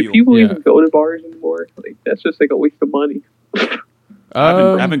Irish mule. Do people even go to bars anymore? Like that's just like a waste of money.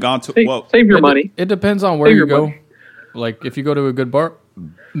 I haven't gone to. Save your money. It depends on where you go. Money. Like if you go to a good bar,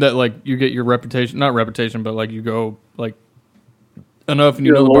 that like you get your reputation, not reputation, but like you go like enough, and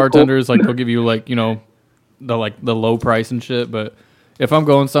you know the bartenders, like they'll give you like the low price and shit. But if I'm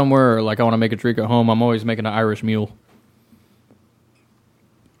going somewhere or like I want to make a drink at home, I'm always making an Irish mule.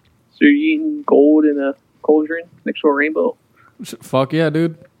 So you're eating gold in a cauldron next to a rainbow? Fuck yeah,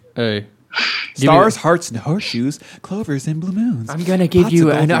 dude. Hey. Stars, hearts, and horseshoes, clovers, and blue moons. I'm going to give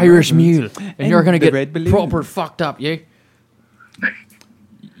you an Irish mule, and you're going to get proper fucked up, yeah?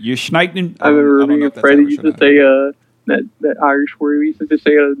 You're schneiden. I remember Freddie used to say that Irish word. He used to just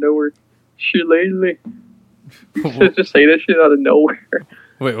say out of nowhere, shillelagh. He used to just say that shit out of nowhere.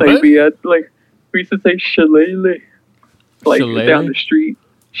 Wait, like, what? we used to say shillelagh. Like Shillelagh? Down the street.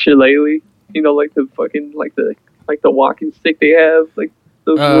 Shillelagh. You know, like the fucking, like the walking stick they have, like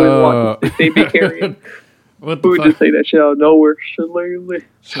those wooden walking sticks they be carrying. What the we fuck? would just say that shit out of nowhere. Shillelagh.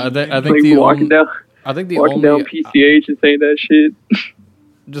 I think like the walking down PCH and saying that shit.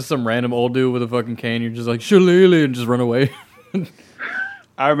 Just some random old dude with a fucking cane. You're just like shillelagh and just run away.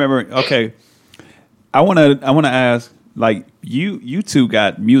 I remember. Okay, I wanna ask. Like you two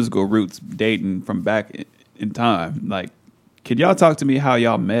got musical roots dating from back in time. Like, could y'all talk to me how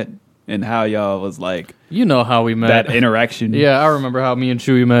y'all met and how y'all was like? You know how we met. That interaction. Yeah, I remember how me and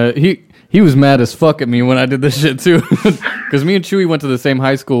Chewy met. He was mad as fuck at me when I did this shit too, because me and Chewy went to the same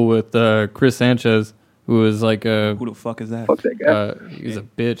high school with Chris Sanchez, who was like who the fuck is that? Fuck that guy. He's a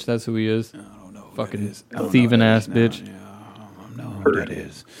bitch. That's who he is. I don't know. Fucking thieving ass bitch. Yeah, I don't know who that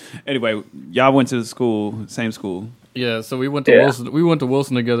is. Anyway, y'all went to the school, same school. Yeah, so we went to Wilson. We went to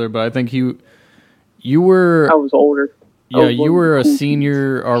Wilson together, but I think you were. I was older. Yeah, you were a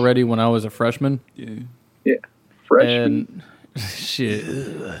senior already when I was a freshman. Yeah, freshman. And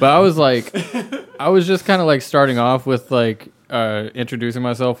shit, but I was like, I was just kind of like starting off with like introducing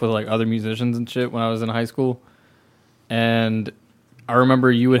myself with like other musicians and shit when I was in high school, and I remember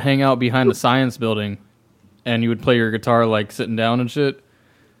you would hang out behind the science building and you would play your guitar like sitting down and shit.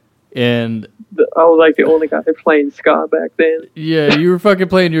 And I was like the only guy playing ska back then. Yeah, you were fucking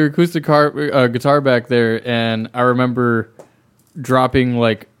playing your acoustic guitar back there, and I remember dropping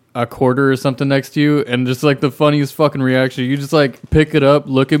like a quarter or something next to you, and just like the funniest fucking reaction. You just like pick it up,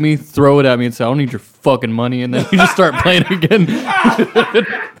 look at me, throw it at me, and say, "I don't need your fucking money," and then you just start playing again.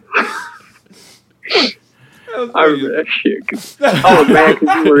 I remember that shit. 'Cause I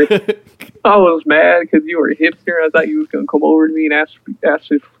was mad because you were a hipster. I thought you was gonna come over to me and ask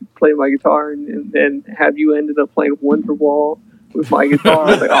to play my guitar, and then have you ended up playing Wonderwall with my guitar.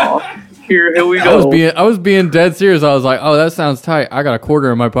 I was like, oh, here we go. I was being dead serious. I was like, oh, that sounds tight. I got a quarter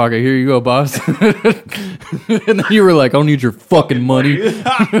in my pocket. Here you go, boss. And then you were like, I don't need your fucking money.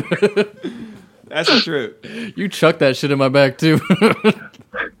 That's true. You chucked that shit in my back too.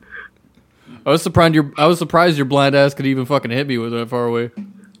 I was surprised your blind ass could even fucking hit me with that far away.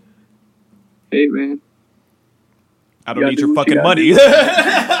 Hey man, I don't need your fucking money.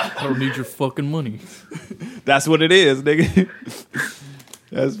 I don't need your fucking money. That's what it is, nigga.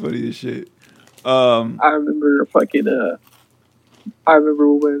 That's funny as shit. I remember I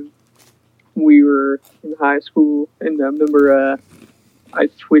remember when we were in high school, and I remember I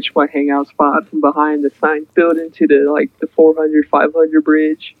switched my hangout spot from behind the science building to the 400, 500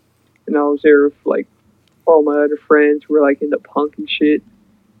 bridge. And I was there with like all my other friends who were like into punk and shit.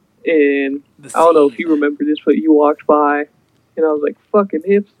 And I don't know if you remember this, but you walked by and I was like, fucking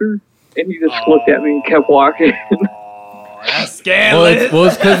hipster. And he just looked at me and kept walking. That's scandalous. Well,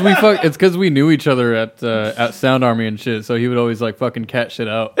 it's because we knew each other at Sound Army and shit. So he would always like fucking cat shit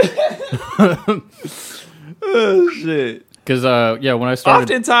out. Oh shit. Because when I started,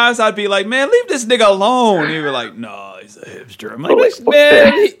 oftentimes I'd be like, man, leave this nigga alone. And he was like, no, he's a hipster. I'm like,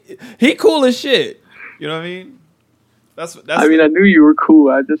 man, he cool as shit. You know what I mean? That's. I mean, I knew you were cool.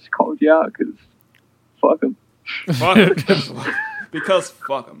 I just called you out because fuck him. Fuck him. Because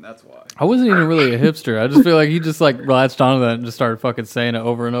fuck him. That's why. I wasn't even really a hipster. I just feel like he just like latched onto that and just started fucking saying it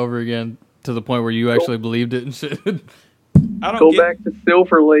over and over again to the point where you actually believed it and shit. I don't go back to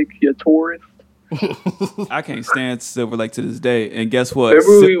Silver Lake, you tourist. I can't stand Silver Lake to this day. And guess what?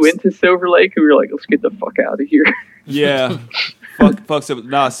 Remember we went to Silver Lake and we were like, let's get the fuck out of here. Yeah. fuck Silver.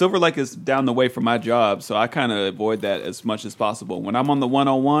 Nah, Silver Lake is down the way from my job, so I kind of avoid that as much as possible. When I'm on the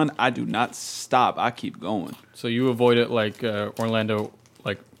 101, I do not stop. I keep going. So you avoid it like Orlando,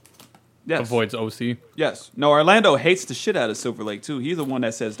 like avoids OC? Yes. No, Orlando hates the shit out of Silver Lake too. He's the one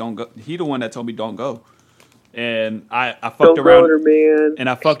that says don't go. He's the one that told me don't go. And I fucked around, man. And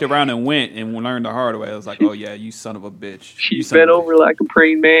I fucked around and went and learned the hard way. I was like, "Oh yeah, you son of a bitch." She's bent over like a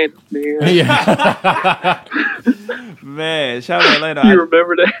praying man, man. Yeah, man. Shout out Atlanta. You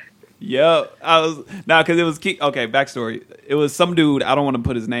remember that? Yep. I was because it was okay. Backstory. It was some dude. I don't want to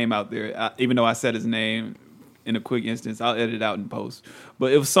put his name out there, even though I said his name in a quick instance. I'll edit it out in post.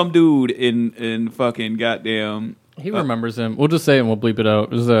 But it was some dude in fucking goddamn. He remembers him. We'll just say it and we'll bleep it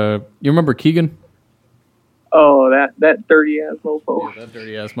out. It was you remember Keegan? Oh, that dirty ass mofo. Yeah, that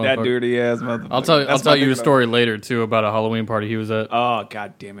dirty ass motherfucker. That dirty ass motherfucker. I'll tell you a story later too about a Halloween party he was at. Oh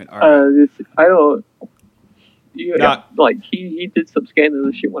god damn it! All right. I don't. Like he did some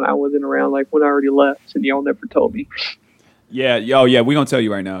scandalous shit when I wasn't around. Like when I already left, and y'all never told me. Yeah. Oh yeah. We gonna tell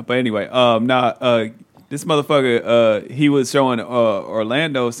you right now. But anyway, this motherfucker, he was showing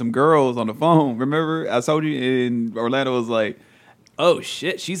Orlando some girls on the phone. Remember, I told you, and Orlando was like, "Oh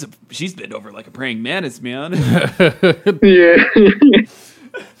shit, she's been over like a praying mantis, man." Yeah.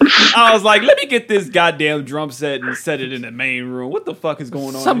 I was like, let me get this goddamn drum set and set it in the main room. What the fuck is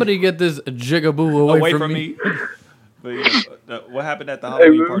going on? Somebody get this jigaboo away from me. But yeah, what happened at the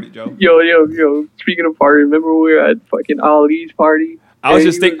Halloween party, Joe? Yo. Speaking of party, remember we were at fucking Ali's party? I was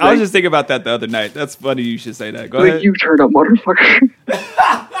just thinking about that the other night. That's funny you should say that. Go ahead. You turned up, motherfucker.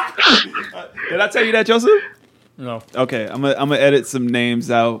 Did I tell you that, Joseph? No. Okay, I'm gonna edit some names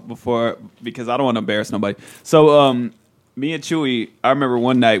out because I don't want to embarrass nobody. So, me and Chewy, I remember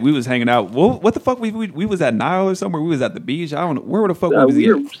one night we was hanging out. What the fuck? We was at Nile or somewhere. We was at the beach. I don't know where the fuck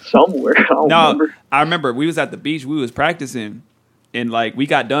we were somewhere. I don't remember. I remember we was at the beach. We was practicing, and like we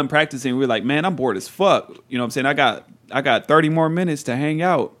got done practicing. We were like, man, I'm bored as fuck. You know what I'm saying? I got 30 more minutes to hang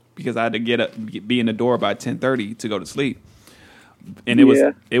out because I had to be in the door by 10:30 to go to sleep. And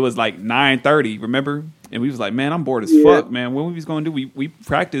it was like 9:30. Remember? And we was like, man, I'm bored as fuck, man. What we was going to do? We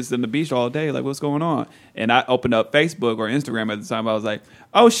practiced in the beach all day. Like, what's going on? And I opened up Facebook or Instagram at the time. I was like,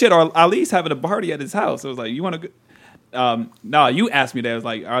 oh, shit, Ali's having a party at his house. I was like, you want to go? No, you asked me that. I was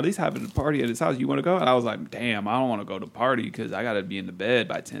like, Ali's having a party at his house. You want to go? And I was like, damn, I don't want to go to the party because I got to be in the bed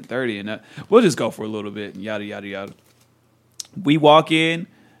by 10:30. And we'll just go for a little bit and yada, yada, yada. We walk in.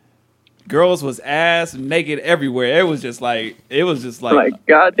 girls was ass naked everywhere. It was just like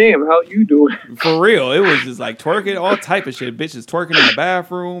goddamn, how you doing? For real, it was just like twerking, all type of shit. Bitches twerking in the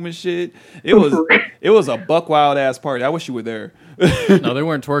bathroom and shit. It was a buck wild ass party. I wish you were there. No, they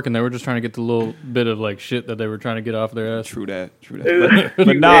weren't twerking. They were just trying to get the little bit of like shit that they were trying to get off their ass. True that.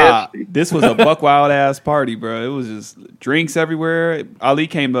 But nah, this was a buck wild ass party, bro. It was just drinks everywhere. Ali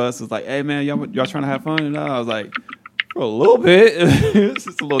came to us, was like, "Hey man, y'all trying to have fun?" And I was like, "For a little bit." It's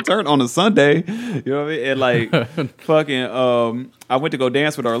just a little turn on a Sunday. You know what I mean? And like fucking I went to go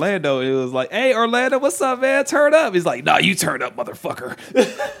dance with Orlando, and it was like, "Hey Orlando, what's up, man? Turn up." He's like, "Nah, you turn up, motherfucker."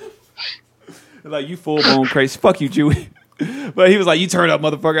 Like, you full blown crazy. Fuck you, Chewy. But he was like, "You turn up,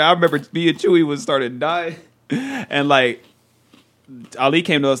 motherfucker." I remember me and Chewy was started dying. And like Ali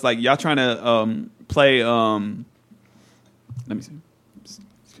came to us like, "Y'all trying to play let me see.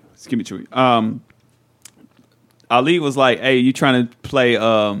 Give me Chewy. Ali was like, "Hey, you trying to play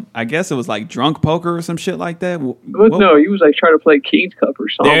I guess it was like drunk poker or some shit like that?" No, he was like trying to play King's Cup or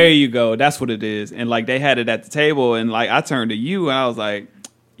something. There you go. That's what it is. And like they had it at the table, and like I turned to you and I was like,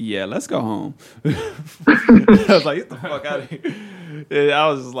 "Yeah, let's go home." I was like, "Get the fuck out of here." And I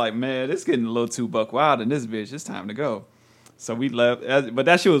was just like, "Man, it's getting a little too buck wild in this bitch. It's time to go." So we left. But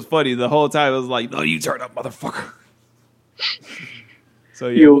that shit was funny. The whole time it was like, "No, you turn up, motherfucker." So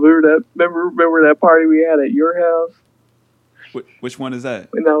yeah. You remember that party we had at your house? Which one is that?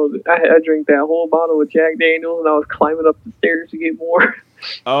 And I drank that whole bottle of Jack Daniels, and I was climbing up the stairs to get more.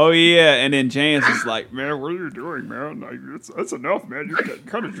 Oh yeah, and then James is like, "Man, what are you doing, man? Like, that's enough, man. You're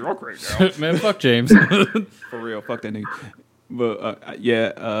kind of drunk right now." Man, fuck James. For real, fuck that nigga. But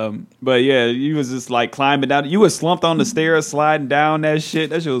yeah, you was just like climbing down. You was slumped on the stairs, sliding down that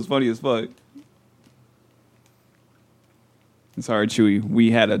shit. That shit was funny as fuck. Sorry, Chewy. We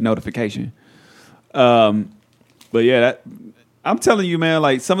had a notification. But yeah, I'm telling you, man.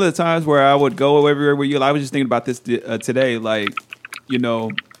 Like some of the times where I would go everywhere with you, I was just thinking about this today. Like, you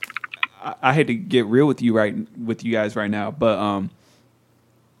know, I hate to get real with you guys right now, but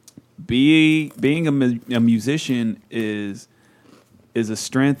being a musician is a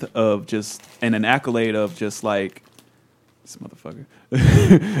strength of just and an accolade of just like this motherfucker.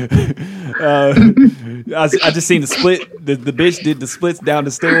 I just seen the split. The bitch did the splits down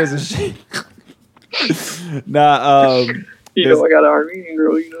the stairs and shit. Nah, you know I got an Armenian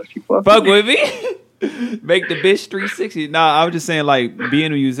girl. You know she fuck with me. Make the bitch 360. Nah, I was just saying like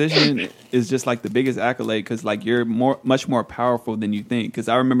being a musician is just like the biggest accolade because like you're much more powerful than you think. Because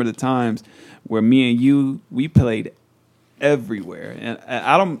I remember the times where me and you we played everywhere,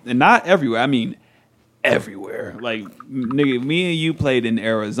 and not everywhere. I mean everywhere. Like nigga, me and you played in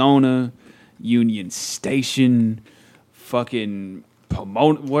Arizona, Union Station, fucking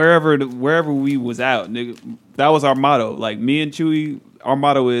Pomona, wherever we was out, nigga. That was our motto. Like me and Chewy, our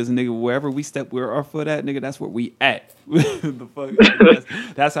motto is, nigga, wherever we step where our foot at, nigga, that's where we at. The fuck,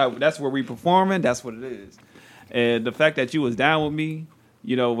 that's where we performing. That's what it is. And the fact that you was down with me,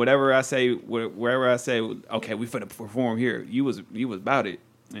 you know, wherever I say, okay, we finna perform here. You was about it.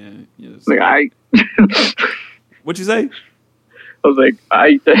 And you know, like what you say? I was like,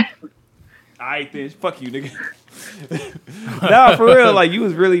 I then. Fuck you, nigga. Nah, for real, like you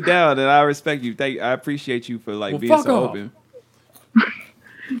was really down, and I respect you. I appreciate you for like being so open.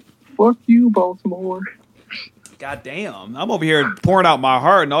 Fuck you, Baltimore. God damn, I'm over here pouring out my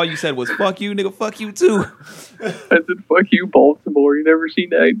heart, and all you said was "fuck you, nigga." Fuck you too. I said, "Fuck you, Baltimore." You never seen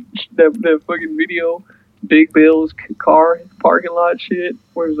that fucking video? Big Bill's car parking lot shit,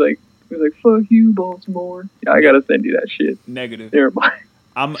 where it was like, "Fuck you, Baltimore." Yeah, I gotta send you that shit. Negative. Never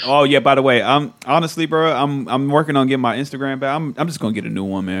mind. Oh yeah. By the way, I'm honestly, bro. I'm working on getting my Instagram back. I'm just gonna get a new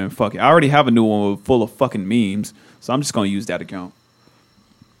one, man. Fuck it. I already have a new one full of fucking memes, so I'm just gonna use that account.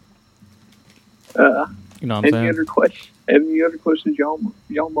 You know what I'm saying? Any other questions y'all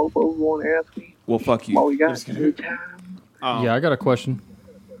mofos want to ask me? Well, fuck you. While we got some time. Yeah, I got a question.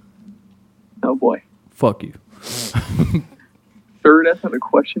 Oh boy. Fuck you. Sir, that's not a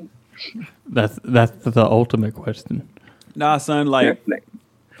question. That's the ultimate question. Nah, son. Like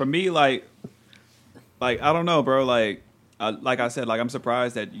for me, like I don't know, bro. Like I said, like I'm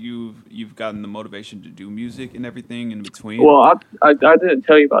surprised that you've gotten the motivation to do music and everything in between. Well, I didn't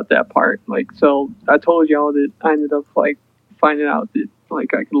tell you about that part. Like, so I told y'all that I ended up like finding out that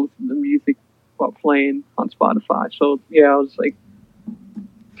like I could listen to music while playing on Spotify. So yeah, I was like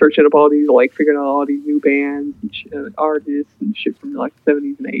searching up all these, like figuring out all these new bands and artists and shit from like the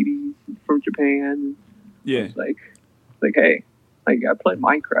 70s and 80s from Japan. Yeah, I was like, hey. Like, I played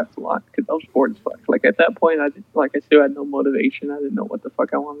Minecraft a lot because I was bored as fuck. Like, at that point, I still had no motivation. I didn't know what the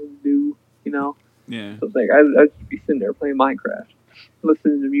fuck I wanted to do, you know? Yeah. So it's like I'd just be sitting there playing Minecraft,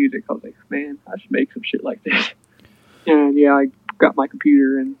 listening to music. I was like, man, I should make some shit like this. And yeah, I got my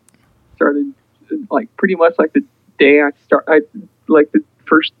computer and started like pretty much like the day I like the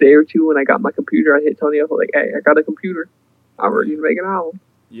first day or two when I got my computer, I hit Tony up. I was like, hey, I got a computer. I'm ready to make an album.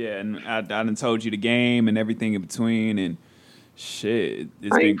 Yeah, and I done told you the game and everything in between, and shit,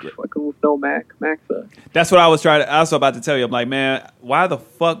 it's I been ain't great. fucking with no Mac. Mac sucks. That's what I was about to tell you. I'm like, man, why the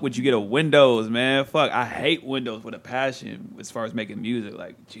fuck would you get a Windows, man? Fuck, I hate Windows with a passion as far as making music.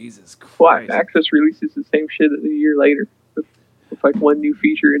 Like, Jesus Christ. Well, Access releases the same shit a year later. With like one new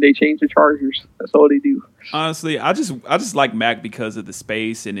feature and they change the chargers. That's all they do. Honestly, I just like Mac because of the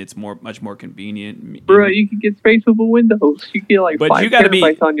space and it's much more convenient. Bro, you can get space with Windows. You get like 5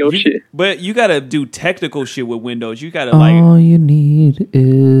 terabytes on your shit. But you gotta do technical shit with Windows. You gotta all you need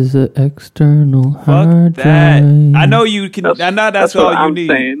is an external hard that. drive. I know you can. I know that's all you need.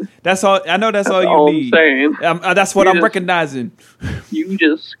 Saying. That's all. I know that's all you need. I'm saying. That's what I'm recognizing. You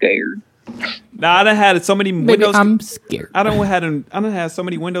just scared. Nah, I done had so many Windows. I'm scared. I done had so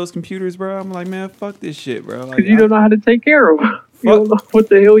many Windows computers, bro. I'm like, man, fuck this shit, bro. Like, Because you don't know how to take care of them. You don't know what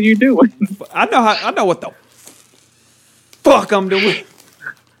the hell you doing. I know what the fuck I'm doing.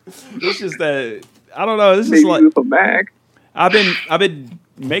 It's just that I don't know. This is like with a Mac. I've been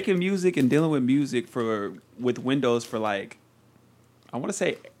making music and dealing with music with Windows for like I want to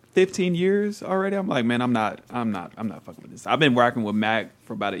say 15 years already. I'm like, man, I'm not fucking with this. I've been rocking with Mac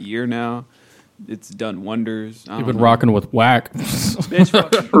for about a year now. It's done wonders. You've been rocking with whack.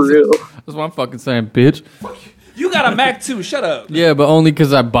 Bitch, For real. That's what I'm fucking saying, bitch. you got a Mac too. Shut up. Yeah, but only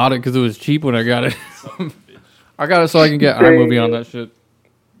because I bought it because it was cheap when I got it. I got it so I can get iMovie on that shit.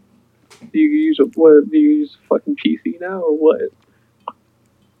 Do you use a fucking PC now or what?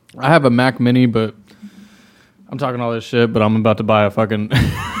 I have a Mac Mini, but I'm talking all this shit. But I'm about to buy a fucking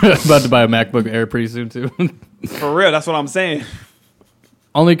MacBook Air pretty soon too. For real, that's what I'm saying.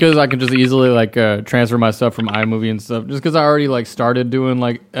 Only because I can just easily like transfer my stuff from iMovie and stuff. Just because I already like started doing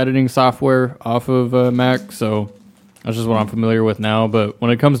like editing software off of Mac, so that's just what I'm familiar with now. But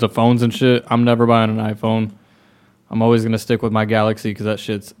when it comes to phones and shit, I'm never buying an iPhone. I'm always gonna stick with my Galaxy because that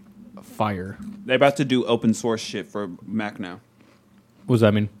shit's fire. They're about to do open source shit for Mac now. What does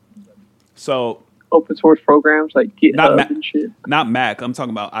that mean? So open source programs like GitHub and shit. Not Mac. I'm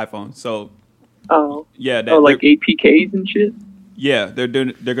talking about iPhone. So yeah, like APKs and shit. Yeah, they're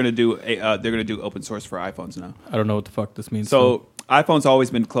gonna do open source for iPhones now. I don't know what the fuck this means. So iPhone's always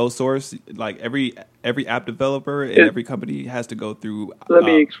been closed source. Like every app developer and every company has to go through. Let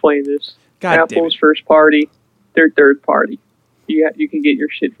me explain this. Apple's first party, they're third party. You can get your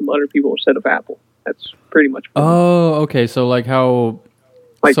shit from other people instead of Apple. That's pretty much. Oh, okay. So like how,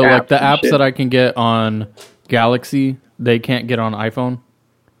 like the apps that I can get on Galaxy, they can't get on iPhone.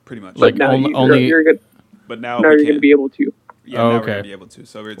 Pretty much. Like only. But now you're going to be able to. Yeah, now we're going to be able to.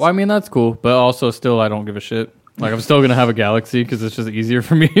 So well, I mean that's cool, but also still I don't give a shit. Like I'm still going to have a Galaxy because it's just easier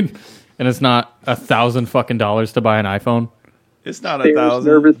for me, and it's not $1,000 fucking dollars to buy an iPhone. It's not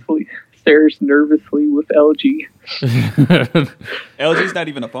 $1,000. Stares nervously with LG. LG's not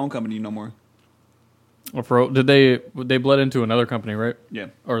even a phone company no more. Did they bled into another company, right? Yeah.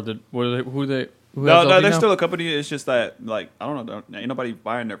 Or who they're now? Still a company. It's just that like I don't know, ain't nobody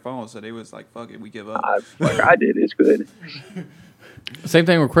buying their phones, so they was like, fuck it, we give up. I did. It's good. Same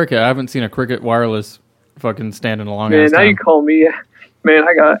thing with Cricket. I haven't seen a Cricket wireless fucking stand in a long ass time. Man, now you call me. Man,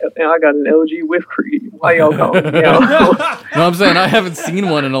 I got an LG with Cricket. Why y'all calling me out? No, I'm saying I haven't seen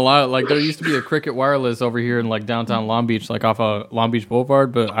one in a lot. Like there used to be a Cricket wireless over here in like downtown Long Beach, like off of Long Beach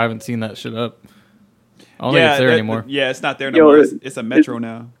Boulevard, but I haven't seen that shit up. I don't think it's there anymore. Yeah, it's not there no more. It's a Metro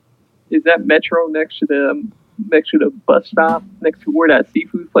now. Is that Metro next to the bus stop, next to where that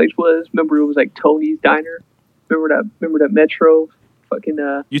seafood place was? Remember it was like Tony's Diner? Remember that Metro?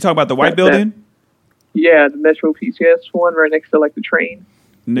 Fucking You talking about the white building? Yeah, the Metro PCS one right next to like the train.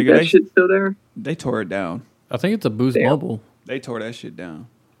 Nigga, that shit still there? They tore it down. I think it's a Boost Mobile. They tore that shit down.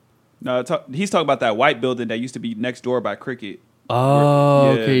 No, he's talking about that white building that used to be next door by Cricket.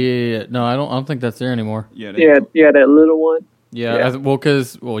 Oh, okay, yeah. No, I don't think that's there anymore. Yeah, that little one. Yeah.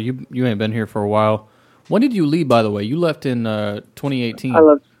 Because you ain't been here for a while. When did you leave, by the way? You left in 2018. I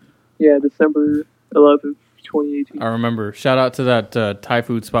left, December 11th, 2018. I remember. Shout out to that Thai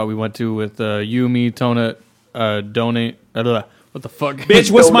food spot we went to with you, me, Tona, Donate. What the fuck?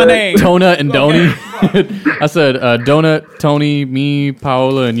 Bitch, what's my name? Tona and Donny. I said Donut, Tony, me,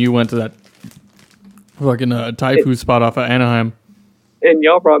 Paola, and you went to that fucking Thai food spot off of Anaheim. And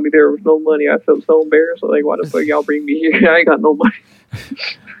y'all brought me there with no money. I felt so embarrassed. Like, why the fuck y'all bring me here? I ain't got no money.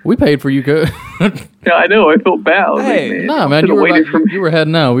 We paid for you. Yeah, I know. I felt bad. Hey, nah, man, you were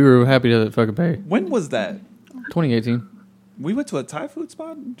heading out. We were happy to fucking pay. When was that? 2018. We went to a Thai food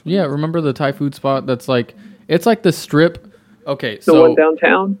spot? Yeah, remember the Thai food spot that's like, it's like the strip. Okay, the one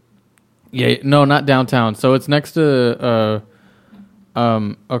downtown? Yeah, no, not downtown. So it's next to, okay,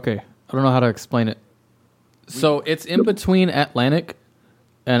 I don't know how to explain it. So it's in between Atlantic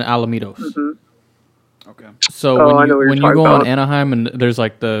and Alamitos. Mm-hmm. Okay. So when you go on Anaheim and there's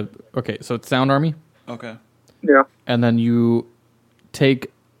like so it's Sound Army. Okay. Yeah. And then you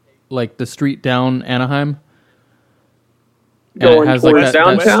take like the street down Anaheim. And Going it has like that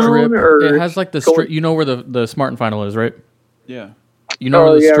strip. Or it has like the strip. You know where the Smart and Final is, right? Yeah. You know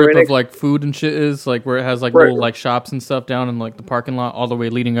where the strip right of like food and shit is, like where it has like little like shops and stuff down in like the parking lot, all the way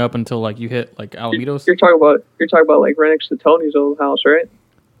leading up until like you hit like Alamitos. You're talking about like right next to Tony's old house, right?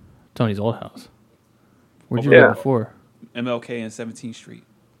 Tony's old house. Where'd you go before? MLK and 17th Street.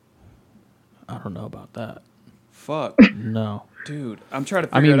 I don't know about that. Fuck. No. Dude, I'm trying to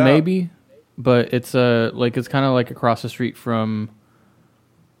figure it out. Maybe, but it's it's kind of like across the street from.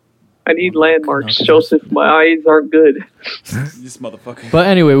 I need landmarks, Joseph. My eyes aren't good. This motherfucker. But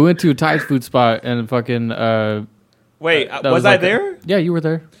anyway, we went to a Thai food spot and fucking. Wait, was I there? Yeah, you were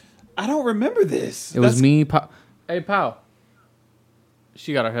there. I don't remember this. It was me. Hey, Pow.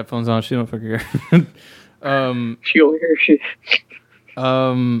 She got her headphones on. She don't fucking hear. She don't hear shit.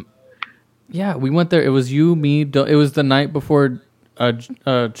 Yeah, we went there. It was you, me. It was the night before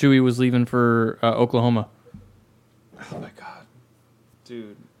Chewy was leaving for Oklahoma. Oh my god,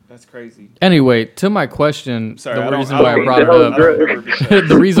 dude, that's crazy. Anyway, to my question, Sorry, the reason why I brought it up.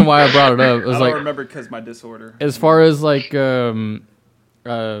 The reason why I brought it up was I don't remember because my disorder. As far as like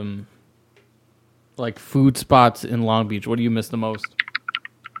food spots in Long Beach, what do you miss the most?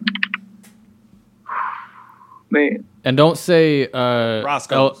 Man. And don't say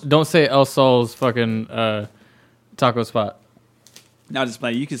Roscoe's. don't say El Sol's fucking taco spot. Not just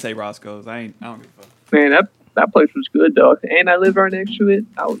playing. You can say Roscoe's. I don't give a fuck. Man, that place was good, dog. And I lived right next to it.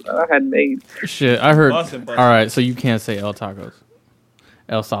 I had made. Shit, I heard. Bussin'. All right, so you can't say El Tacos,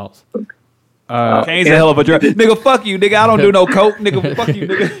 El Sol's. Kane's a hell of a drug. Nigga, fuck you, nigga. I don't do no coke, nigga. Fuck you,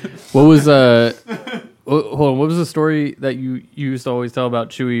 nigga. What was hold on, what was the story that you used to always tell about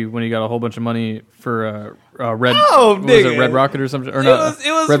Chewy when he got a whole bunch of money for Red? Oh, nigga. Was it Red Rocket or something? Or It not?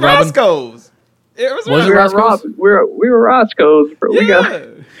 was Red Roscoe's. It was it Roscoe's? We were Roscoe's, bro. Yeah.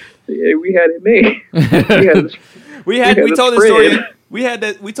 We had it made. We told the story.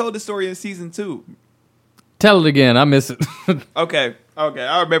 We told the story in season 2. Tell it again. I miss it. Okay.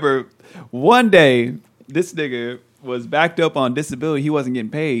 I remember one day this nigga was backed up on disability. He wasn't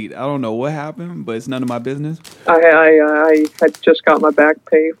getting paid. I don't know what happened, but it's none of my business. I had just got my back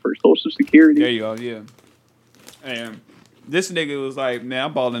pay for Social Security. There you go. Yeah. And this nigga was like, "Man,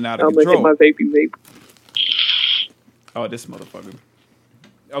 I'm balling out of I'm control." gonna get my vaping vape. Oh, this motherfucker.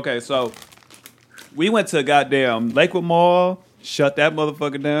 Okay, so we went to goddamn Lakewood Mall, shut that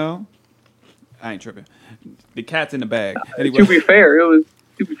motherfucker down. I ain't tripping. The cat's in the bag. Anyway, to be fair, it was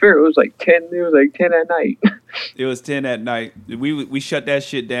like 10. It was like 10 at night. It was 10 at night. We shut that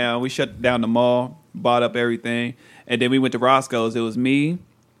shit down. We shut down the mall, bought up everything, and then we went to Roscoe's. It was me,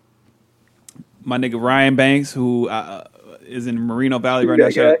 my nigga Ryan Banks, who is in Moreno Valley right now.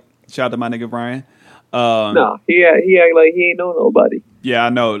 Shout out to my nigga Ryan. No, he act like he ain't know nobody. Yeah, I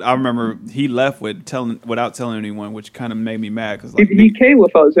know. I remember he left without telling anyone, which kind of made me mad. Cause he came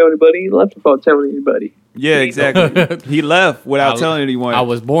without telling anybody. He left without telling anybody. Yeah, exactly. He left without telling anyone. I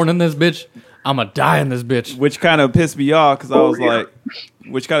was born in this bitch. I'm gonna die in this bitch. Which kind of pissed me off because I was like,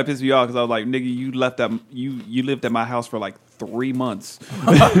 nigga, you lived at my house for like 3 months,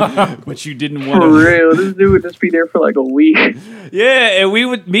 but you didn't want to. For real, this dude would just be there for like a week. Yeah, and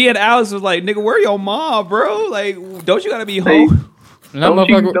me and Alex was like, nigga, where your mom, bro? Like, don't you gotta be home? And that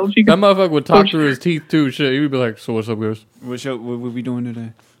motherfucker would talk through his teeth too. Shit, he would be like, "So what's up, guys? What we doing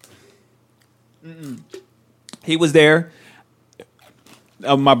today?" He was there.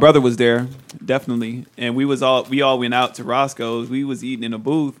 My brother was there, definitely, and we all went out to Roscoe's. We was eating in a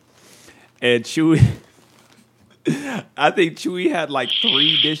booth, and Chewy. I think Chewy had like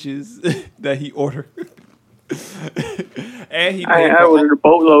 3 dishes that he ordered, and he paid I ordered a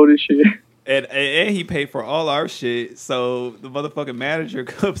boatload of shit. And he paid for all our shit. So the motherfucking manager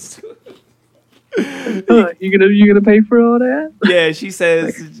comes to you gonna pay for all that? Yeah, she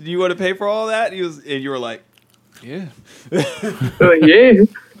says, "Do you want to pay for all that?" And you were like, "Yeah." Yeah.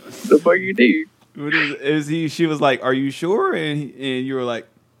 The fuck you do? She was like, "Are you sure?" And you were like,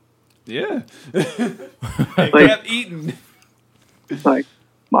 "Yeah." And kept eating. Like,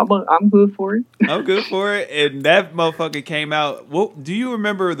 I'm good for it. I'm good for it. And that motherfucker came out. What do you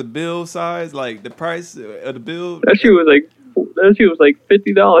remember the bill size? Like the price of the bill? That shit was like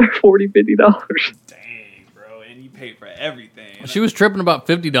 $50, $50. Dang, bro. And you paid for everything. She was tripping about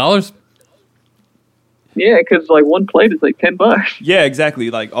 $50. Yeah, because like one plate is like $10. Yeah,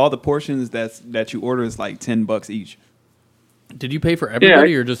 exactly. Like all the portions that you order is like $10 each. Did you pay for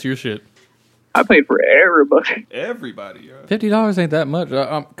everybody or just your shit? I paid for everybody. Everybody, yeah. $50 ain't that much.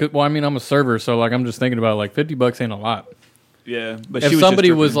 Well, I mean, I'm a server, so like I'm just thinking about like $50 ain't a lot. Yeah, but if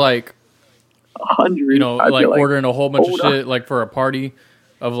somebody was like 100, you know, like ordering a whole bunch of shit up. like for a party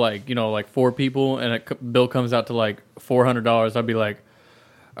of like, you know, like 4 people, and a bill comes out to like $400, I'd be like,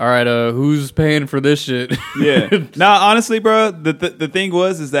 all right, who's paying for this shit? Yeah. Now, honestly, bro, the thing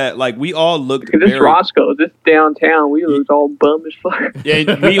is that like we all looked. Because this Roscoe, this downtown, we looked all bum as fuck.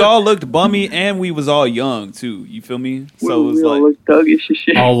 Yeah, we all looked bummy, and we was all young too. You feel me? So it was we all looked thuggish as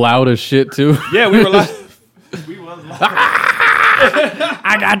shit. All loud as shit too. Yeah, we were like, we was loud.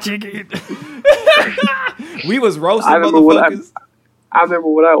 I got chicken. We was roasting motherfuckers. I remember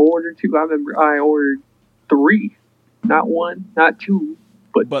what I ordered too. I remember I ordered 3, not 1, not 2.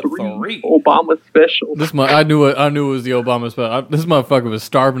 But 3 Obama special. I knew it was the Obama special. This motherfucker was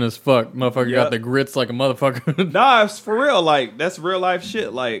starving as fuck. Motherfucker got the grits like a motherfucker. Nah, it's for real. Like that's real life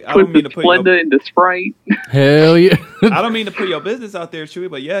shit. Like I don't mean to put Splenda into Sprite. Hell yeah. I don't mean to put your business out there, Chewy,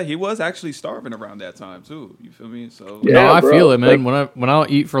 but yeah, he was actually starving around that time too. You feel me? So yeah, no, I feel it, man. Like, when I'll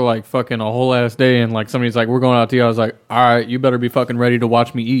eat for like fucking a whole ass day, and like somebody's like, "We're going out to eat," I was like, "All right, you better be fucking ready to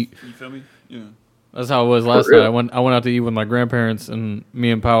watch me eat." You feel me? Yeah. That's how it was last night. I went out to eat with my grandparents, and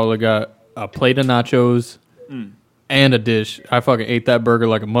me and Paola got a plate of nachos and a dish. I fucking ate that burger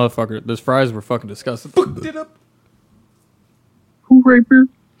like a motherfucker. Those fries were fucking disgusting. Booked it up. Who raper?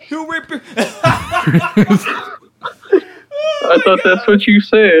 Who raper? I thought that's what you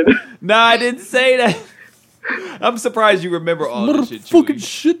said. Nah, I didn't say that. I'm surprised you remember all this shit, fucking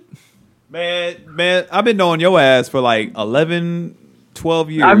shit. Man, I've been knowing your ass for like 11,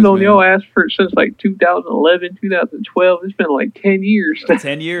 12 years. I've known your ass since like 2011, 2012. It's been like 10 years.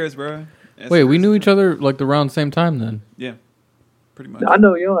 10 years, bro. That's Wait, we knew each other like around the same time then? Yeah, pretty much. I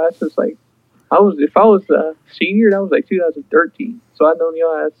know your ass since like if I was a senior, that was like 2013. So I've known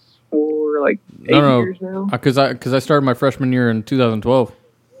your ass for like 8 years now. Because I started my freshman year in 2012.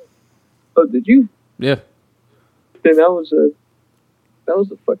 Oh, did you? Yeah. Then that was a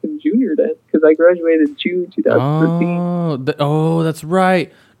fucking junior then, because I graduated June 2013. Oh, that's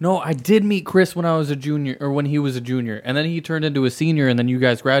right. No, I did meet Chris when I was a junior, or when he was a junior, and then he turned into a senior, and then you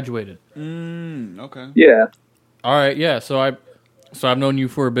guys graduated. Okay. Yeah. All right, yeah. So I've known you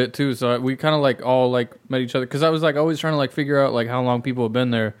for a bit too. So we kind of like all like met each other, because I was like always trying to like figure out like how long people have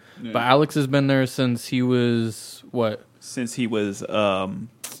been there. Yeah. But Alex has been there since he was what? Since he was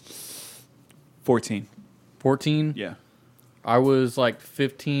 14. 14? Yeah. I was like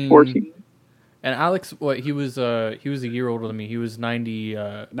 15. 14. And Alex, he was a year older than me. He was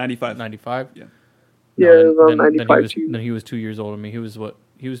 95. 95? Yeah. Yeah, no, it was on 95 too. Then he was 2 years older than me. He was what?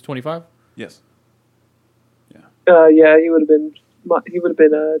 He was 25? Yes. Yeah. Yeah, he would have been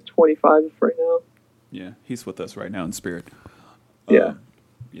 25 right now. Yeah, he's with us right now in spirit. Yeah.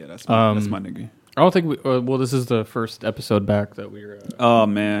 Yeah, that's my nigga. I don't think we. Well, this is the first episode back that we're. Oh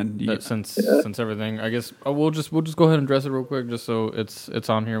man! Since everything, I guess we'll just go ahead and address it real quick, just so it's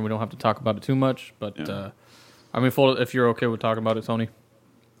on here and we don't have to talk about it too much. But I mean, if you're okay with talking about it, Tony,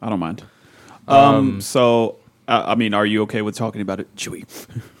 I don't mind. So I mean, are you okay with talking about it, Chewy?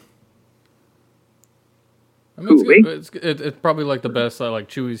 I mean, it's probably like the best. Like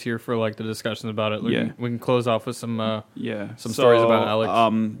Chewy's here for like the discussions about it. We can close off with some stories about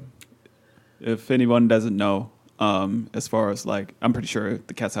Alex. If anyone doesn't know, as far as like, I'm pretty sure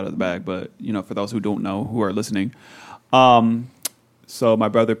the cat's out of the bag, but you know, for those who don't know, who are listening, so my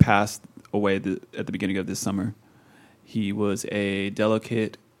brother passed away at the beginning of this summer. He was a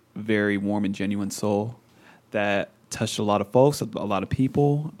delicate, very warm and genuine soul that touched a lot of folks, a lot of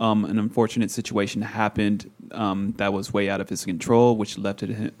people. An unfortunate situation happened that was way out of his control, which left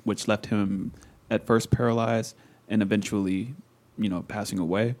him at first paralyzed and eventually, you know, passing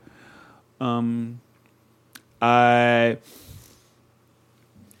away. I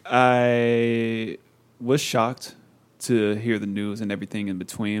was shocked to hear the news and everything in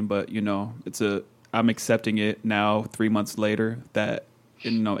between, but you know, I'm accepting it now 3 months later that,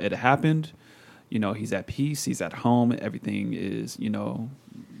 you know, it happened. You know, he's at peace, he's at home, everything is, you know,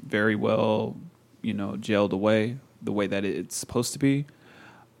 very well, you know, gelled away the way that it's supposed to be.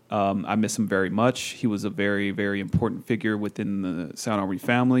 I miss him very much. He was a very, very important figure within the Sound Armory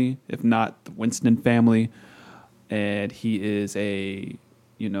family, if not the Winston family. And he is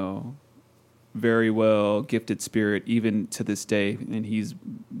very well gifted spirit even to this day, and he's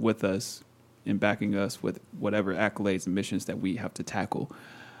with us and backing us with whatever accolades and missions that we have to tackle.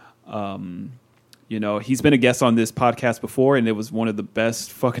 He's been a guest on this podcast before, and it was one of the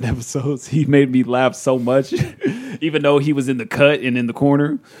best fucking episodes. He made me laugh so much, even though he was in the cut and in the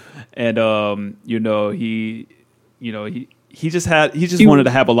corner. And he just wanted to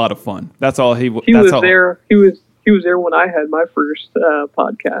have a lot of fun. That's all he was there. He was there when I had my first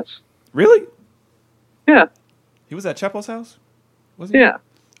podcast. Really? Yeah. He was at Chepo's house? Was he? Yeah.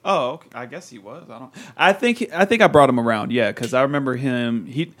 Oh, okay. I guess he was. I think I brought him around. Yeah, because I remember him.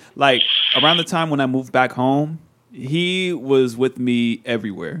 He like around the time when I moved back home, he was with me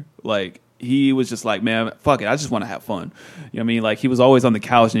everywhere. Like he was just like, man, fuck it, I just want to have fun. You know what I mean? Like he was always on the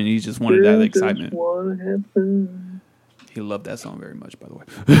couch and he just wanted that excitement. He loved that song very much, by the way.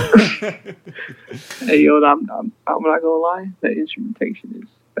 Hey, yo, I'm not gonna lie. That instrumentation is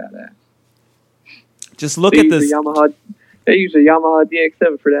badass. Just look at this. They use a Yamaha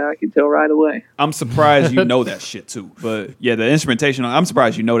DX7 for that. I can tell right away. I'm surprised you know that shit too. But yeah, the instrumentation. I'm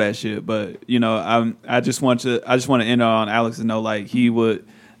surprised you know that shit. But I just want to end on Alex to know like he's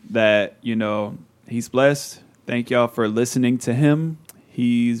blessed. Thank y'all for listening to him.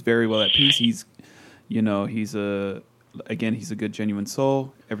 He's very well at peace. He's a good genuine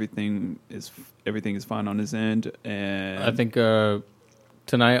soul. Everything is fine on his end. And I think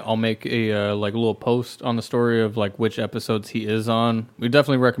tonight I'll make a little post on the story of like which episodes he is on. We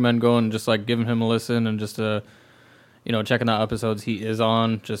definitely recommend going and just like giving him a listen and just checking out episodes he is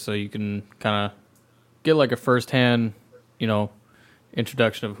on, just so you can kind of get like a firsthand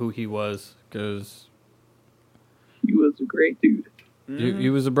introduction of who he was, because he was a great dude. He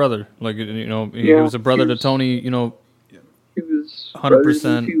was a brother, he was a brother to Tony. He was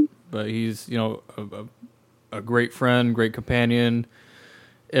 100%, but he's a great friend, great companion.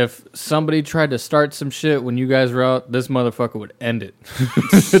 If somebody tried to start some shit when you guys were out, this motherfucker would end it.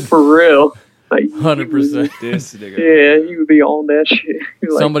 For real. Like, 100%. This nigga. Yeah, he would be on that shit.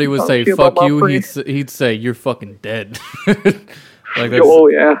 Somebody would say, fuck you. He'd say, you're fucking dead. Oh,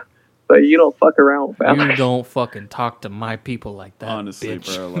 yeah. But you don't fuck around with that. You don't fucking talk to my people like that. Honestly,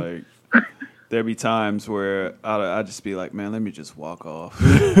 bitch. bro, like, there'd be times where I'd just be like, man, let me just walk off.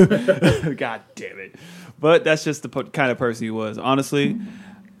 God damn it. But that's just the kind of person he was. Honestly,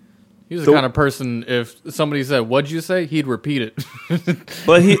 he was the kind of person, if somebody said, what'd you say? He'd repeat it.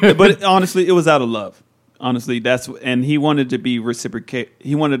 But honestly, it was out of love. Honestly, and he wanted to reciprocate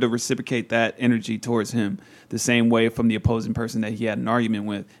that energy towards him the same way from the opposing person that he had an argument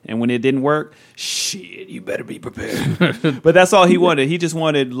with. And when it didn't work, shit, you better be prepared. But that's all he wanted. He just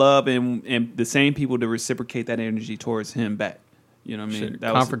wanted love and the same people to reciprocate that energy towards him back. You know what I mean? Shit,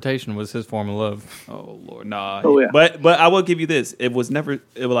 confrontation was his form of love. Oh Lord, nah. Oh, yeah. But I will give you this: it was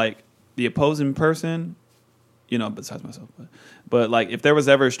like the opposing person, besides myself, but like if there was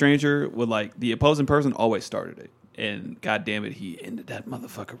ever a stranger, with like the opposing person always started it, and God damn it, he ended that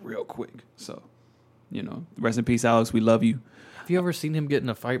motherfucker real quick. So, rest in peace, Alex. We love you. Have you ever seen him get in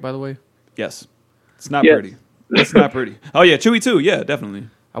a fight? By the way, yes. It's not pretty. It's not pretty. Oh yeah, Chewy too. Yeah, definitely.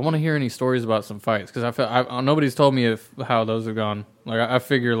 I want to hear any stories about some fights, because I feel nobody's told me how those have gone. Like I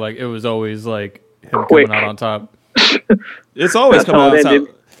figure like it was always like him coming out on top. It's always coming out on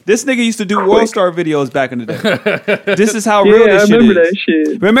top. This nigga used to do World Star videos back in the day. This is how real this shit is. I remember that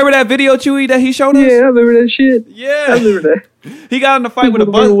shit. Remember that video, Chewy, that he showed us? Yeah, I remember that shit. Yeah. I remember that. He got in a fight with a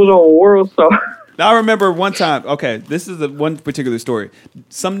bus. was on World Star. I remember one time. Okay, this is one particular story.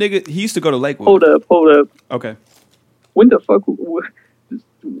 Some nigga, he used to go to Lakewood. Hold up. Okay. When the fuck was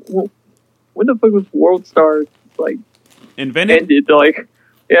World Star like invented? Ended? Like,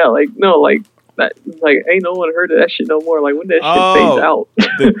 yeah, like no, like that. Like, ain't no one heard of that shit no more. Like when that shit fades out.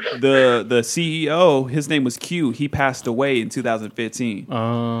 the CEO, his name was Q. He passed away in 2015.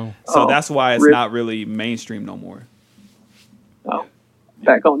 So that's why it's not really mainstream no more. Oh,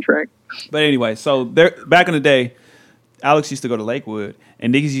 back on track. But anyway, so back in the day, Alex used to go to Lakewood,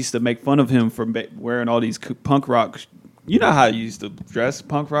 and niggas used to make fun of him for wearing all these punk rock. You know how you used to dress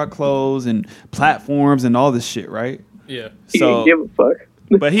punk rock clothes and platforms and all this shit, right? Yeah. He didn't give a fuck.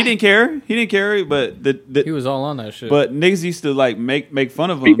 But he didn't care. He didn't care. But he was all on that shit. But niggas used to like make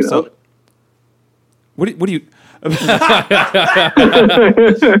fun of him. So what do you? I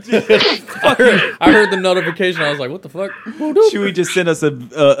heard the notification. I was like, "What the fuck?" Chewy just sent us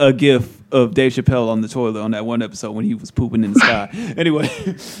a gif of Dave Chappelle on the toilet on that one episode when he was pooping in the sky. Anyway,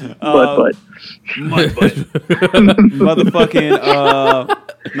 mud butt,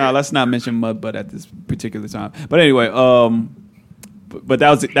 motherfucking. No, let's not mention mud butt at this particular time. But anyway, but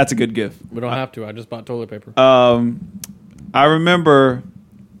that's a good gif. We don't have to. I just bought toilet paper. I remember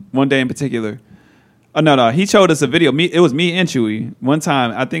One day in particular. Oh no! He showed us a video. It was me and Chewy. One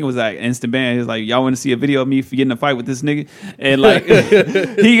time, I think it was like Instant Band. He was like, "Y'all want to see a video of me getting in a fight with this nigga?" And like,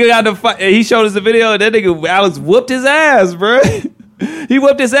 he got the fight. He showed us the video, and that nigga Alex whooped his ass, bro. He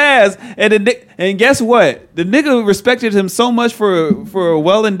whooped his ass, and guess what? The nigga respected him so much for a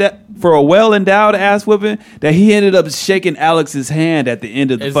well endowed ass whipping that he ended up shaking Alex's hand at the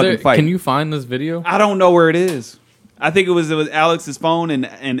end of the fucking fight. Can you find this video? I don't know where it is. I think it was Alex's phone and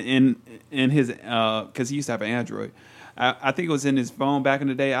in his because he used to have an Android. I think it was in his phone back in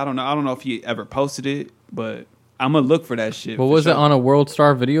the day. I don't know if he ever posted it, but I'm gonna look for that shit. But was it on a World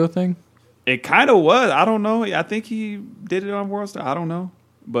Star Video thing? It kind of was. I don't know. I think he did it on World Star. I don't know,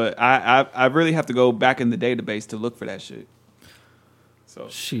 but I really have to go back in the database to look for that shit. So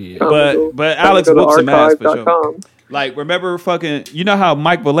shit. But Alex whoops some ass for sure. Like, remember fucking, you know how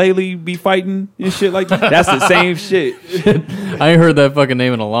Mike Vallely be fighting and shit like that? That's the same shit. I ain't heard that fucking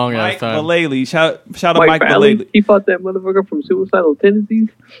name in a long ass time. Mike Vallely. Shout out Mike Vallely. He fought that motherfucker from Suicidal Tendencies?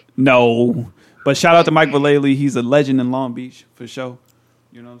 No. But shout out to Mike Vallely. He's a legend in Long Beach, for sure.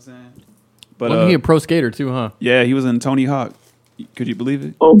 You know what I'm saying? But wasn't he a pro skater too, huh? Yeah, he was in Tony Hawk. Could you believe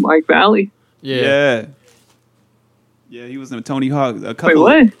it? Oh, Mike Valley? Yeah. Yeah, he was in Tony Hawk. Wait,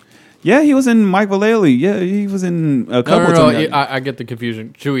 what? Yeah, he was in Mike Vallely. Yeah, he was in a couple. No, I get the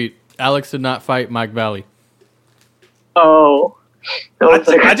confusion. Chewy, Alex did not fight Mike Valley. Oh.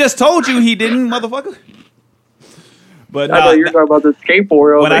 I just told you he didn't, motherfucker. But I thought you were talking about the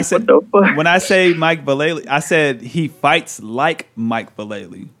skateboard. When I say Mike Vallely, I said he fights like Mike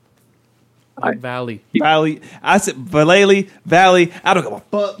Vallely. Mike Valley. I said Vallely. I don't give a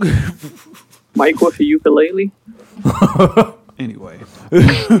fuck. Mike with a ukulele? Anyway.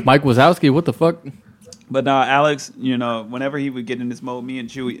 Mike Wazowski, what the fuck? But no, Alex, you know, whenever he would get in this mode, me and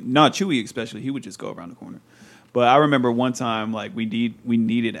Chewy especially, he would just go around the corner. But I remember one time, like, we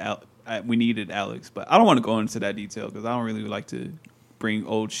needed Alex, but I don't want to go into that detail because I don't really like to bring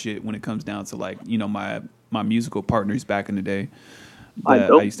old shit when it comes down to, like, you know, my musical partners back in the day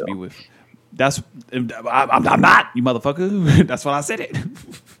that I used to be with. I'm not, you motherfucker. That's what I said it.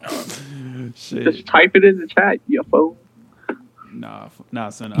 Shit. Just type it in the chat, you fool. Nah,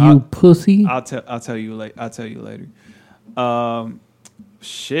 son. You pussy. I'll tell you later.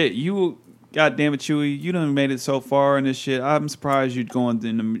 Shit, you goddamn it, Chewy. You done made it so far in this shit. I'm surprised you're going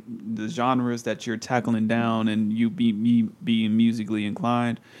in the genres that you're tackling down, and you being musically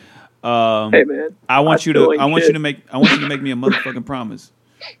inclined. Hey man, I want you to make me a motherfucking promise.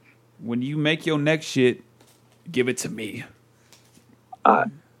 When you make your next shit, give it to me.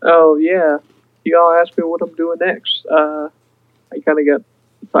 Oh yeah, you all asked me what I'm doing next. I kind of got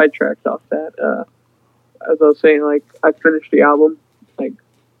sidetracked off that. As I was saying, like, I finished the album, like,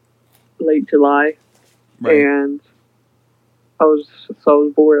 late July. Right. And I was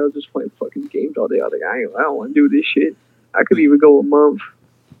bored. I was just playing fucking games all day. I was like, I don't want to do this shit. I could even go a month.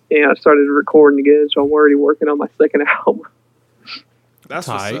 And I started recording again, so I'm already working on my second album. That's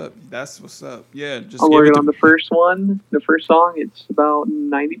what's up. That's what's up. Yeah, just I'm working on the first one. The first song, it's about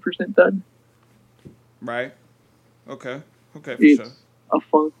 90% done. Right. Okay, for it's sure. A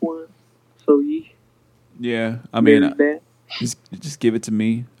funk one. So yeah, I mean, just give it to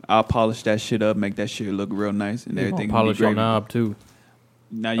me. I'll polish that shit up, make that shit look real nice, and everything. Polish your knob too.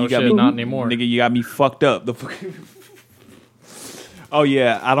 Now you got me not anymore, nigga. You got me fucked up. Oh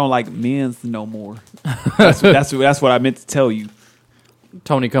yeah, I don't like men's no more. That's what I meant to tell you.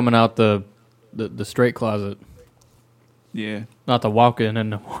 Tony coming out the straight closet. Yeah, not the walk-in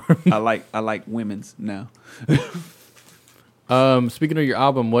anymore. I like women's now. Speaking of your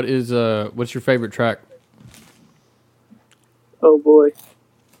album, what's your favorite track? Oh boy,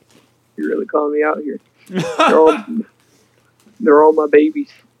 you're really calling me out here. They're all my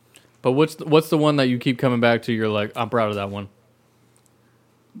babies. But what's the one that you keep coming back to? You're like, I'm proud of that one.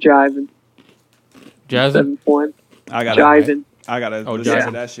 Jivin'. 7-1. I gotta listen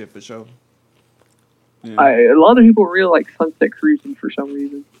to that shit for sure. Yeah. A lot of people really like Sunset Cruising for some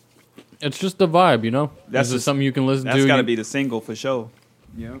reason. It's just the vibe, you know? That's just something you can listen to. That's got to be the single for sure.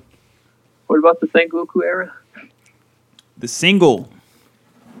 Yeah. What about the Sengoku era? The single.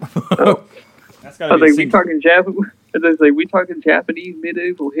 Oh. That's got to be the single. We talking Japanese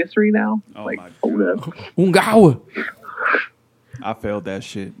medieval history now? Oh like, my God. Hold up. Ungawa. I failed that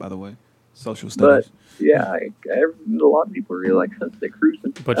shit, by the way. Social studies. But, yeah, a lot of people really like Sunset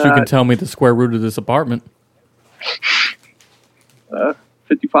Cruising. But you can tell me the square root of this apartment.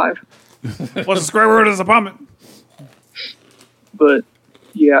 55. What's the square root of this apartment? But,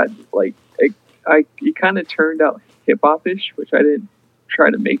 yeah, like, it kind of turned out hip-hop-ish, which I didn't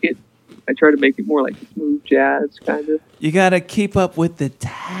try to make it. I try to make it more like smooth jazz kind of. You gotta keep up with the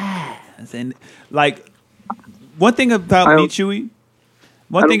times, and like one thing about me, Chewy.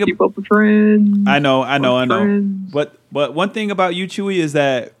 I don't keep up with trends. I know. But one thing about you, Chewy, is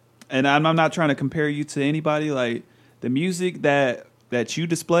that, and I'm not trying to compare you to anybody. Like the music that you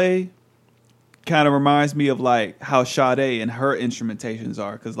display, kind of reminds me of like how Sade and her instrumentations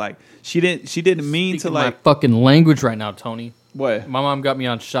are, because like she didn't mean to like my fucking language right now, Tony. What? My mom got me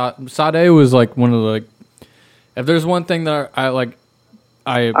on Sade was like one of the, like, if there's one thing that I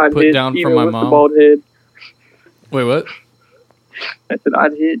put down for my mom. The bald head. Wait, what? I said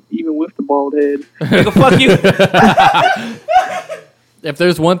I'd hit even with the bald head. Nigga, fuck you. If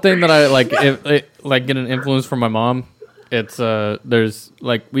there's one thing that I like, get an influence from my mom, it's there's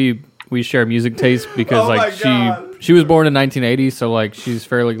like we share music taste because like she was born in 1980, so like she's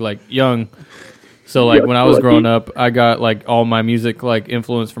fairly like young. So like when I was growing up, I got like all my music like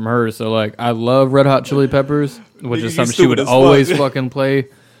influence from her. So like I love Red Hot Chili Peppers, which is something she would always fucking play,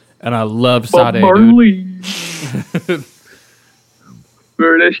 and I love Sade, dude.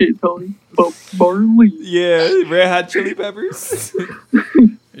 Remember that shit, Tony? Bob Marley. Yeah, Red Hot Chili Peppers.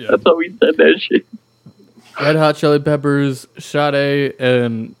 Yeah. That's how we said that shit. Red Hot Chili Peppers, Sade,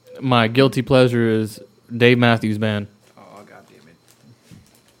 and my guilty pleasure is Dave Matthews Band.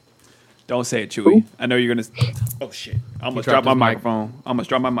 Don't say it, Chewy. I know you're going to... Oh, shit. I almost dropped my microphone. I almost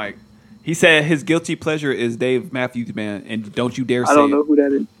dropped my mic. He said his guilty pleasure is Dave Matthews Band, and don't you dare say it. I don't know who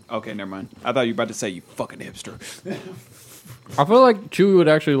that is. Okay, never mind. I thought you were about to say, you fucking hipster. I feel like Chewy would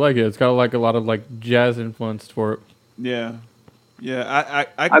actually like it. It's got like a lot of like jazz influence for it. Yeah. Yeah,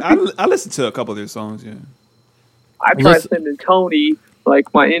 I listened to a couple of their songs, yeah. I tried sending Tony...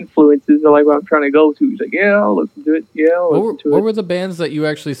 like my influences are like what I'm trying to go to. He's like, yeah, I'll listen to it. Yeah, I'll listen to it. What were the bands that you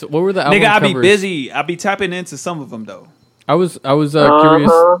actually? What were the album covers? Nigga, I be covers? busy. I be tapping into some of them though. I was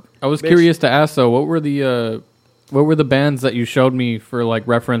curious. I was curious to ask though. What were the bands that you showed me for like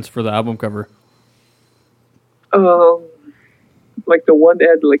reference for the album cover? Like the one that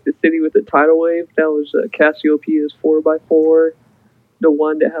had like the city with the tidal wave. That was Cassiopeia's 4x4. The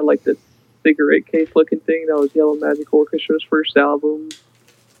one that had like the cigarette case looking thing, that was Yellow Magic Orchestra's first album.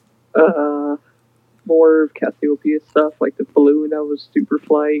 More of Cassiopeia stuff like the balloon, that was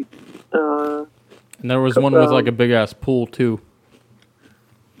Superflight. And there was one with like a big ass pool too.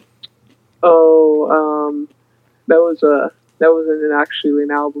 That wasn't actually an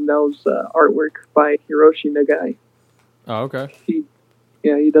album. That was artwork by Hiroshi Nagai. Oh, okay. He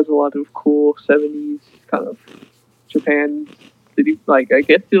does a lot of cool 70s kind of Japan city, like I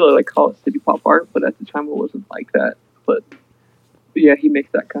guess you like call it city pop art, but at the time it wasn't like that. But yeah, he makes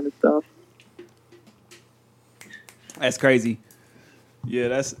that kind of stuff. That's crazy.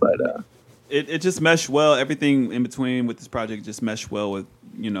 Yeah, it just meshed well. Everything in between with this project just meshed well with,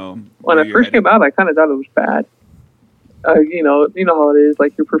 when it first came out, I kind of thought it was bad. You know how it is.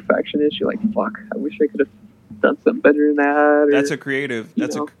 Like you're perfectionist. You're like, fuck. I wish I could have done something better than that. Or, that's a creative.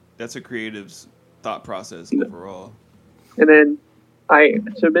 That's a creative's thought process overall. And then I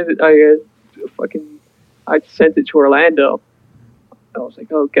submitted. I sent it to Orlando. I was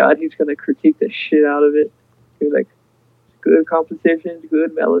like, oh god, he's gonna critique the shit out of it. He was like, good compositions,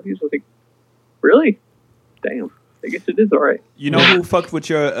 good melodies. I was like, really? Damn. I guess it is alright. You know who fucked with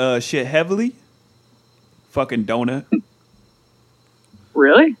your shit heavily? Fucking Donut.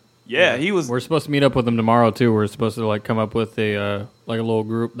 Really? Yeah, he was. We're supposed to meet up with him tomorrow too. We're supposed to like come up with a like a little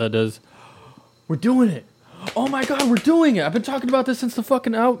group that does. We're doing it. Oh my god, we're doing it! I've been talking about this since the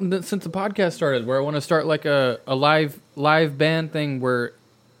fucking since the podcast started. Where I want to start like a live band thing where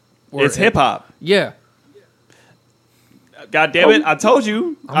it's hip hop. Yeah. God damn it! I told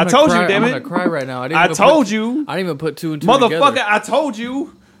you. I told you. Damn it! I'm gonna cry right now. I told you. I didn't even put two and two Motherfucker! together. I told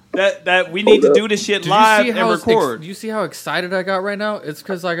you that we need to do this shit live and record. Do you see how excited I got right now? It's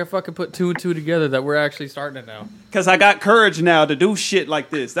because like I fucking put two and two together that we're actually starting it now. Because I got courage now to do shit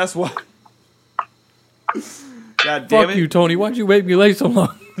like this. That's why. God damn Fuck you, Tony. Why'd you make me late so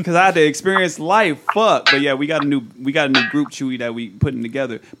long? Because I had to experience life. Fuck. But yeah, we got a new group, Chewy, that we putting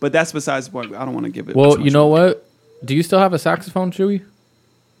together. But that's besides the point. I don't want to give it. Well, you know what? Do you still have a saxophone, Chewy?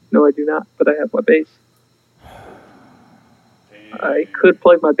 No, I do not. But I have my bass. I could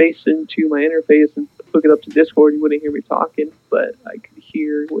plug my bass into my interface and hook it up to Discord. You wouldn't hear me talking, but I could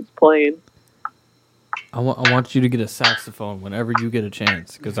hear what's playing. I want you to get a saxophone whenever you get a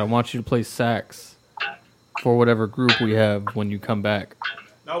chance, because I want you to play sax for whatever group we have when you come back.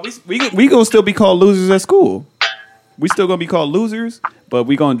 No, we gonna still be called losers at school. We still gonna be called losers, but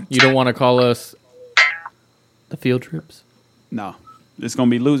we gonna. You don't want to call us the field trips? No, it's gonna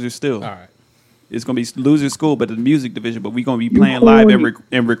be losers still. All right. It's gonna be Loser School, but the music division. But we're gonna be playing live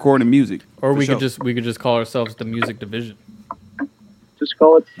and recording music. Or we could just call ourselves the music division. Just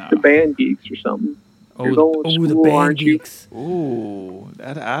call it the Band Geeks or something. The Band Geeks. Ooh,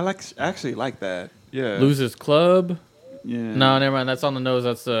 I actually like that. Yeah. Losers Club. Yeah. No, never mind. That's on the nose.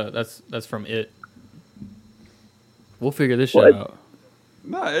 That's from It. We'll figure this shit out.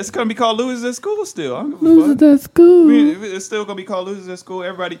 No, it's gonna be called Losers at School still. Losers at School. I mean, it's still gonna be called Losers at School.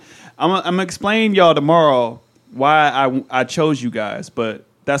 Everybody, I'm gonna explain y'all tomorrow why I chose you guys, but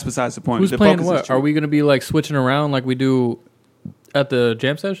that's besides the point. Who's playing what? Are we gonna be like switching around like we do at the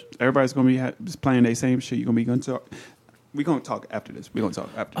jam session? Everybody's gonna be just playing their same shit. You're gonna be gonna talk. We're gonna talk after this.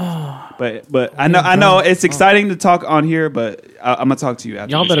 But I know it's exciting to talk on here, but I'm gonna talk to you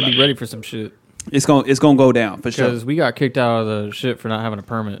after. Y'all better be ready for some shit. It's gonna go down for sure. Because we got kicked out of the shit for not having a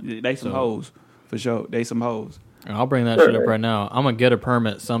permit. They some hoes for sure. They some hoes. I'll bring that shit up right now. I'm gonna get a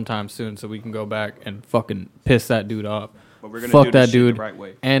permit sometime soon so we can go back and fucking piss that dude off. But we're gonna fuck do that this dude the right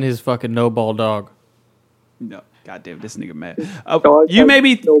way. and his fucking no ball dog. No, goddamn, this nigga mad. You made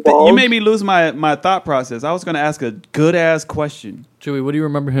me lose my thought process. I was gonna ask a good ass question. Chewy, what do you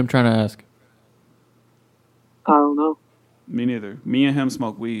remember him trying to ask? I don't know. Me neither. Me and him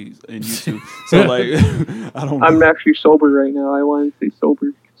smoke weed, and you too. So like, I don't know. I'm actually sober right now. I want to stay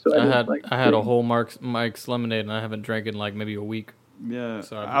sober. So I had a whole Mike's lemonade, and I haven't drank in like maybe a week. Yeah,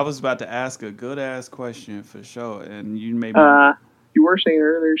 so I was about to ask a good ass question for sure, and you made me. You were saying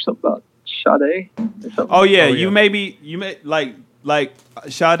earlier something about Sade or something. Oh yeah, you may like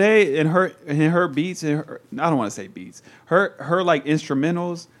Sade and her beats and her, I don't want to say beats. Her like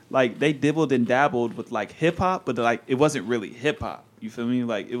instrumentals. Like they dibbled and dabbled with like hip hop, but like it wasn't really hip hop. You feel me?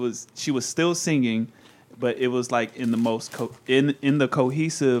 Like she was still singing, but it was like in the most in the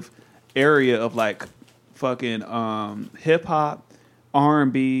cohesive area of like fucking hip hop,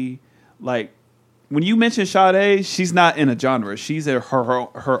 R&B. Like when you mention Sade, she's not in a genre. She's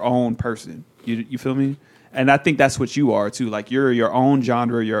her own person. You feel me? And I think that's what you are too. Like you're your own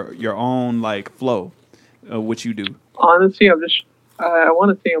genre, your own like flow, what you do. Honestly, I want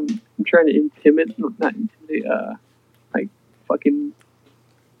to say I'm trying to not intimidate, like fucking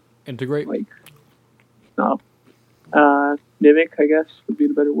integrate, like no, mimic. I guess would be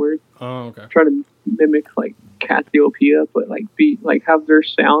the better word. Oh, okay. I'm trying to mimic like Cassiopeia, but like have their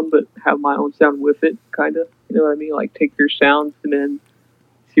sound, but have my own sound with it, kind of. You know what I mean? Like take their sounds and then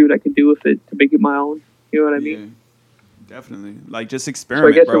see what I can do with it to make it my own. You know what I mean? Definitely. Like just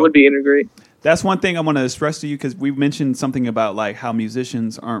experiment. So I guess it would be integrate. That's one thing I want to stress to you because we mentioned something about like how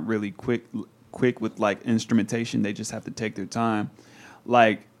musicians aren't really quick with like instrumentation. They just have to take their time.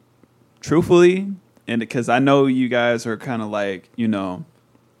 Like, truthfully, and because I know you guys are kind of like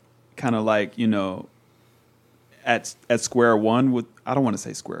at square one with. I don't want to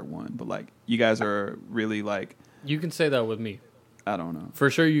say square one, but like you guys are really like. You can say that with me. I don't know. For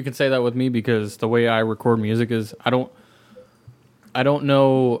sure, you can say that with me because the way I record music is I don't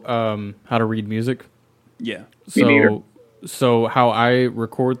know how to read music. Yeah. So how I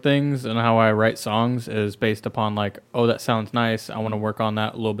record things and how I write songs is based upon like, oh, that sounds nice. I want to work on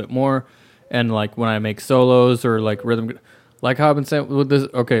that a little bit more. And like when I make solos or like rhythm, like how I've been saying with this.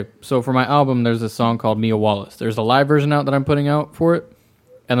 Okay, so for my album, there's a song called Mia Wallace. There's a live version out that I'm putting out for it,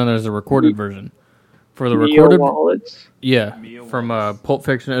 and then there's a recorded version. For the recorded, Mia Wallace. Yeah, from Pulp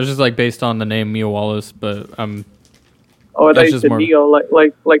Fiction. It was just like based on the name Mia Wallace, but Oh, I thought you said Neo, like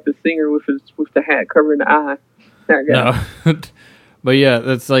the singer with the hat covering the eye. That guy. No, but yeah,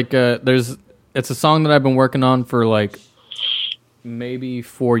 that's like it's a song that I've been working on for like maybe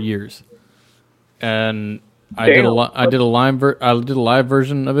 4 years, and I did a live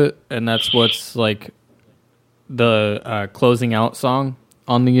version of it, and that's what's like the closing out song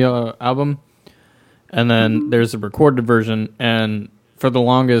on the album, and then there's a recorded version, and for the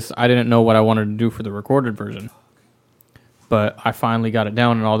longest I didn't know what I wanted to do for the recorded version. But I finally got it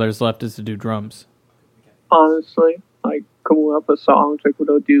down, and all there's left is to do drums. Honestly, like coming up with songs, like what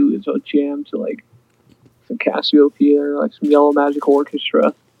I'll do is I'll jam to like some Cassiopeia or like some Yellow Magic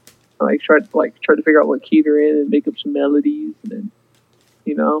Orchestra. I like try to figure out what key they're in and make up some melodies, and then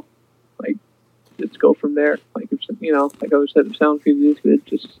like just go from there. Like if like I always said, if sound feels good,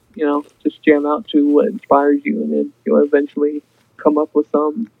 just jam out to what inspires you, and then you'll eventually come up with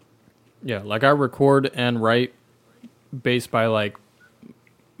some. Yeah, like I record and write based by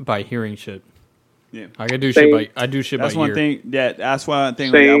hearing shit. Yeah, like I do shit by ear. That's one thing. Yeah, that's one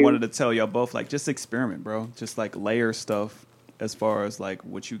thing I wanted to tell y'all both. Like, just experiment, bro. Just like layer stuff as far as like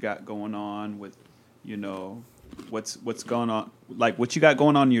what you got going on with, what's going on, like what you got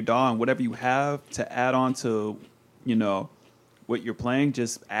going on in your DAW and whatever you have to add on to, what you're playing.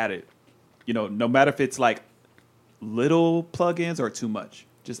 Just add it. no matter if it's like little plugins or too much,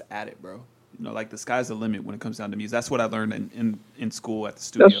 just add it, bro. Like the sky's the limit when it comes down to music. That's what I learned in school at the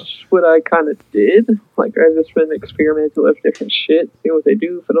studio. That's what I kind of did. Like, I've just been experimental with different shit, see what they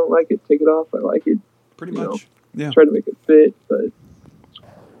do. If I don't like it, take it off. I like it. Pretty much. Yeah. Try to make it fit, but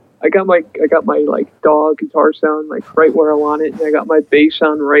I got my like dog guitar sound like right where I want it, and I got my bass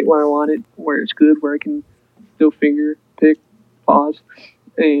sound right where I want it, where it's good, where I can still finger pick, pause,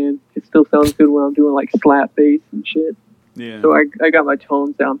 and it still sounds good when I'm doing like slap bass and shit. Yeah. So I got my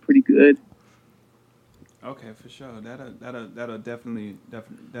tone sound pretty good. Okay, for sure. That'll definitely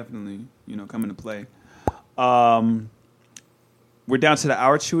come into play. We're down to the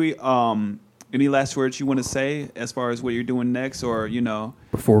hour, Chewy. Any last words you want to say as far as what you're doing next, or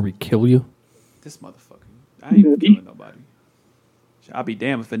before we kill you? This motherfucker, I ain't even killing nobody. I'll be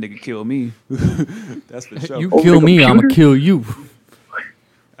damned if a nigga kill me. That's for sure. You kill me, I'ma kill you.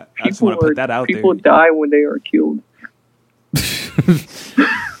 I just want to put that out there. People die when they are killed.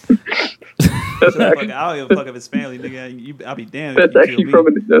 That's actually, I don't give a fuck if it's family, nigga. I'll be damned. That's actually from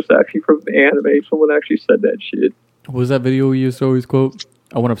an anime. Someone actually said that shit. What was that video we used to always quote?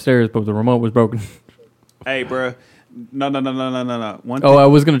 I went upstairs, but the remote was broken. Hey, bro. No. I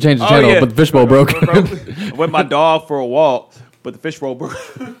was gonna change the channel, but the fishbowl broke. I went my dog for a walk, but the fishbowl broke.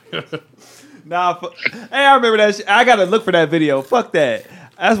 Hey, I remember that shit. I gotta look for that video. Fuck that.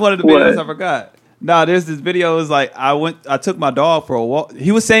 That's one of the videos I forgot. There's this video. It was like I took my dog for a walk.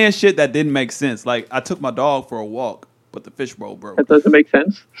 He was saying shit that didn't make sense. Like, I took my dog for a walk, but the fishbowl broke. That doesn't make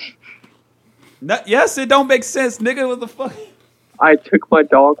sense. Yes, it don't make sense, nigga. What the fuck? I took my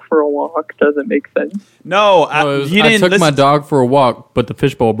dog for a walk doesn't make sense. No, I took my dog for a walk, but the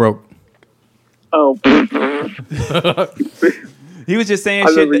fishbowl broke. Oh. He was just saying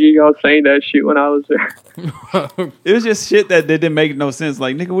shit. I remember y'all saying that shit when I was there. It was just shit that didn't make no sense.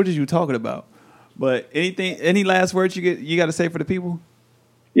 Like, nigga, what are you talking about? But any last words you got to say for the people?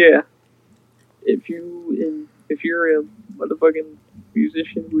 Yeah. If you're a motherfucking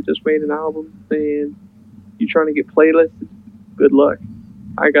musician who just made an album and you're trying to get playlists, good luck.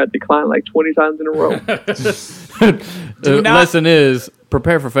 I got declined like 20 times in a row. The lesson is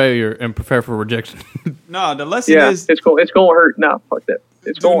prepare for failure and prepare for rejection. No, the lesson is it's going to hurt. No, fuck that.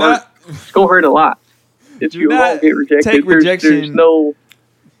 It's going to hurt. It's going to hurt a lot. If you won't get rejected, take rejection.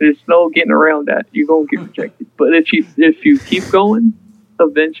 There's no getting around that. You're going to get rejected. But if you keep going,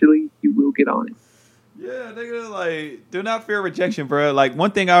 eventually you will get on it. Yeah, nigga, like, do not fear rejection, bro. Like,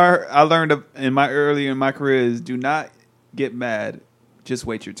 one thing I learned early in my career is do not get mad. Just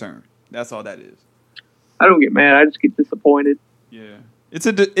wait your turn. That's all that is. I don't get mad. I just get disappointed. Yeah,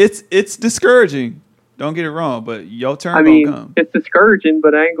 it's discouraging. Don't get it wrong, but your turn gonna come. It's discouraging,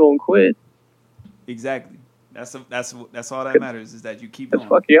 but I ain't gonna quit. Exactly. That's all that matters is that you keep going.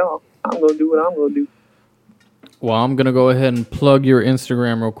 Fuck y'all. I'm gonna do what I'm gonna do. Well, I'm going to go ahead and plug your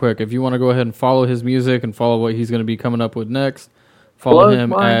Instagram real quick. If you want to go ahead and follow his music and follow what he's going to be coming up with next, follow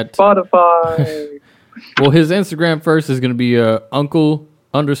him at Spotify. Well, his Instagram first is going to be uncle_Chu,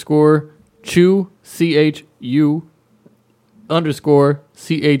 CHU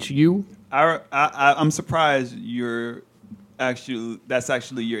 _CHU. I'm surprised that's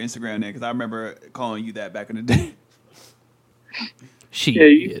actually your Instagram name, because I remember calling you that back in the day. Yeah,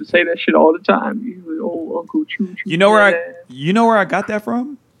 you used to say that shit all the time. You old Uncle Choo. You know where I got that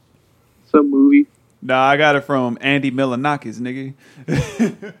from? Some movie. Nah, I got it from Andy Milonakis, nigga.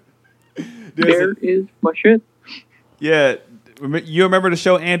 There is my shit. Yeah, you remember the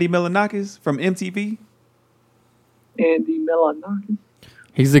show Andy Milonakis from MTV? Andy Milonakis.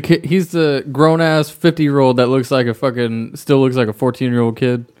 He's the kid. He's the grown ass 50-year-old that still looks like a 14-year-old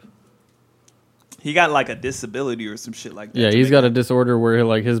kid. He got like a disability or some shit like that. Yeah, he's got a disorder where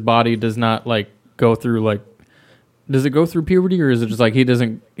like his body does not like go through like. Does it go through puberty, or is it just like he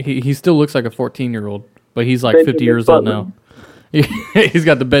doesn't? He still looks like a 14-year-old, but he's like Benjamin 50 years Button. old now. He's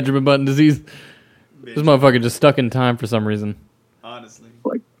got the Benjamin Button disease. This motherfucker just stuck in time for some reason. Honestly,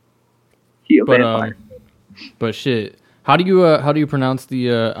 like he a vampire. But shit, how do you pronounce the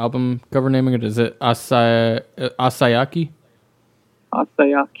album cover naming it? Is it Asayaki?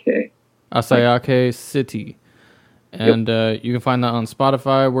 Asayake City. And you can find that on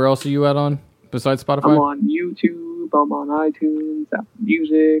Spotify. Where else are you at on besides Spotify? I'm on YouTube. I'm on iTunes, Apple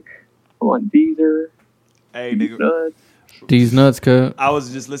Music. I'm on Deezer. Hey, nigga. These nuts, cut. I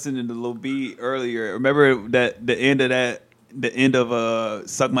was just listening to Lil B earlier. Remember that the end of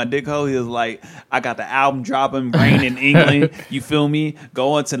Suck My Dick Hole? He was like, I got the album dropping, Rain in England. You feel me?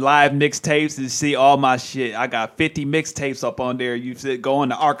 Go into live mixtapes and see all my shit. I got 50 mixtapes up on there. You said go in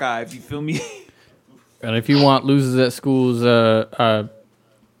the archive. You feel me? And if you want Losers at School's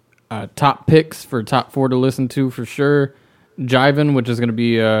top picks for top 4 to listen to for sure. Jivin', which is going to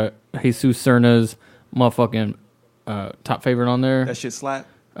be Jesus Cerna's motherfucking top favorite on there. That shit slap.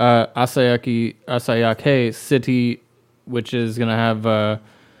 Asayake City, which is going to have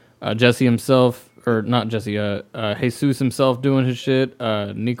Jesse himself, or not Jesse, Jesus himself doing his shit,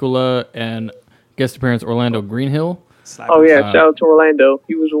 Nicola, and guest appearance Orlando Greenhill. Oh yeah, shout out to Orlando.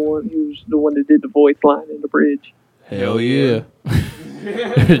 He was the one that did the voice line in the bridge. Hell yeah.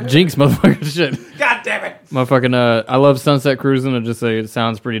 Jinx, motherfucking shit. God damn it. Motherfucking, I love Sunset Cruising. I just say it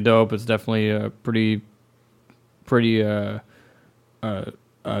sounds pretty dope. It's definitely pretty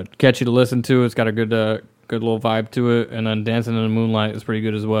catchy to listen to. It's got a good little vibe to it. And then Dancing in the Moonlight is pretty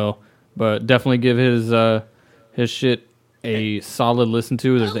good as well. But definitely give his shit a solid listen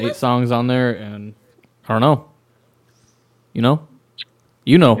to. There's 8 songs on there, and I don't know. You know?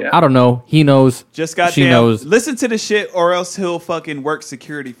 Yeah. I don't know. He knows. Just goddamn. She knows. Listen to the shit, or else he'll fucking work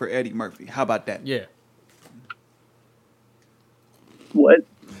security for Eddie Murphy. How about that? Yeah. What?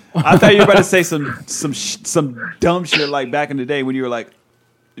 I thought you were about to say some dumb shit like back in the day when you were like,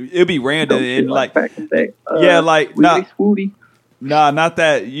 it'd be random and like back in the day. Yeah, like nah, Swooty. Nah, not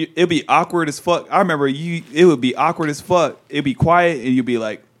that. It'd be awkward as fuck. I remember it would be awkward as fuck. It'd be quiet and you'd be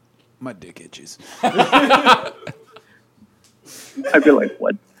like, my dick itches. I'd be like,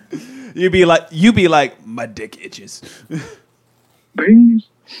 what? You'd be like, my dick itches. Bings.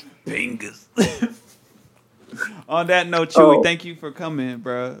 On that note, Chewy, thank you for coming,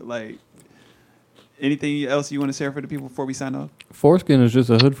 bro. Like, anything else you want to share for the people before we sign off? Foreskin is just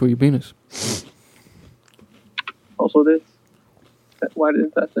a hood for your penis. Also, why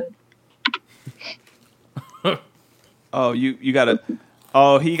didn't that say? Oh, you got to.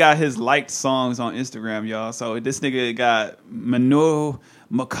 Oh, he got his liked songs on Instagram, y'all. So this nigga got Manu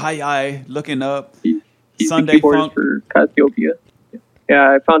Makayai looking up. He's Sunday the keyboardist Funk for Cassiopeia.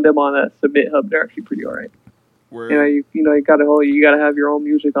 Yeah, I found them on Submit Hub. They're actually pretty alright. Yeah, you gotta have your own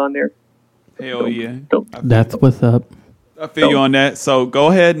music on there. Hell yeah. That's what's up. I feel you on that. So go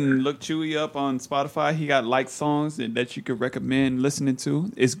ahead and look Chewy up on Spotify. He got liked songs that you could recommend listening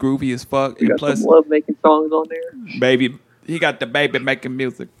to. It's groovy as fuck. You got some love making songs on there. Baby, he got the baby making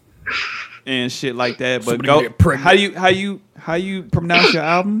music and shit like that. But how you pronounce your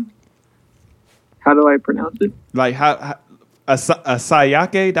album? How do I pronounce it? Like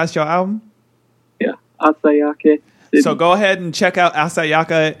Asayake, that's your album? Yeah, Asayake City. So go ahead and check out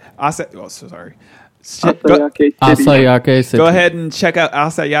Asayake. Sorry. Asayake City. Go ahead and check out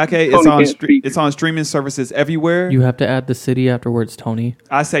Asayake. It's on streaming services everywhere. You have to add the city afterwards, Tony.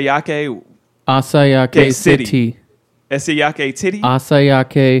 Asayake City. Asayake Titty?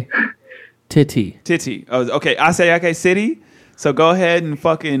 Asayake Titty. Oh, okay, Asayake City. So go ahead and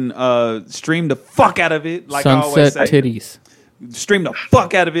fucking stream the fuck out of it. Like Sunset I always say. Titties. Stream the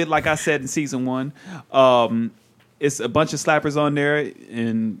fuck out of it, like I said in season 1. It's a bunch of slappers on there,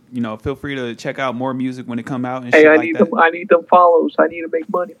 and feel free to check out more music when it come out. And I need them follows. I need to make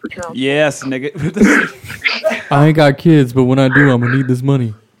money for child. Yes, nigga. I ain't got kids, but when I do, I'm gonna need this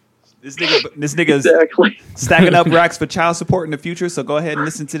money. This nigga's exactly stacking up racks for child support in the future. So go ahead and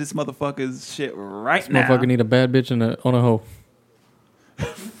listen to this motherfucker's shit right now. Motherfucker need a bad bitch on a hoe.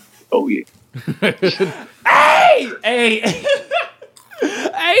 Oh yeah. Hey,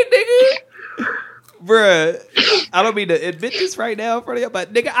 nigga. Bruh, I don't mean to admit this right now in front of you,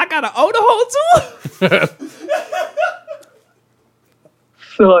 but nigga, I gotta own a hoe too.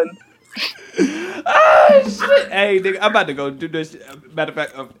 Son. Oh shit! Hey, nigga, I'm about to go do this. Matter of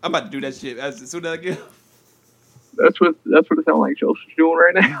fact, I'm about to do that shit as soon as I get. That's what it sounds like Joseph's doing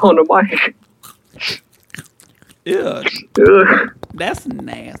right now on the mic. Yeah, that's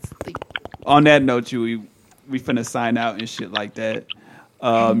nasty. On that note, we finna sign out and shit like that.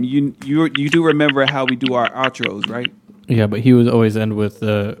 You do remember how we do our outros, right? Yeah, but he would always end with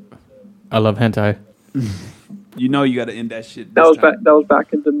 "I love hentai." You got to end that shit. That was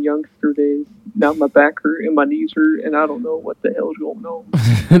back in them youngster days. Now my back hurt and my knees hurt, and I don't know what the hell's going on.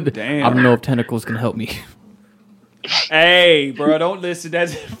 Damn. I don't know if tentacles can help me. Hey, bro, don't listen.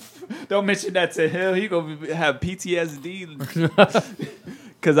 Don't mention that to him. He gonna have PTSD.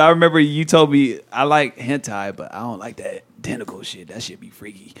 Because I remember you told me I like hentai, but I don't like that tentacle shit. That shit be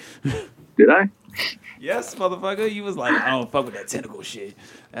freaky. Did I? Yes, motherfucker. You was like, I don't fuck with that tentacle shit.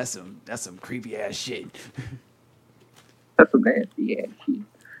 That's some creepy ass shit. That's some nasty ass shit.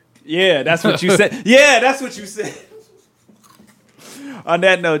 Yeah, that's what you said. Yeah, that's what you said. On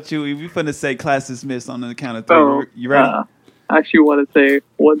that note, Chewy, we finna say class dismissed on the count of 3. Oh, you ready? I actually want to say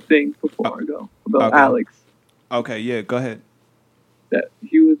one thing before I go about Alex. Okay, yeah, go ahead. That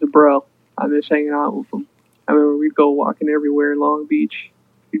he was a bro. I miss hanging out with him. I remember we'd go walking everywhere in Long Beach.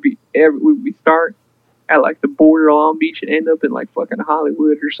 We start at like the border of Long Beach and end up in like fucking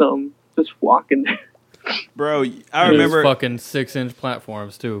Hollywood or something, just walking there. Bro, I remember fucking 6-inch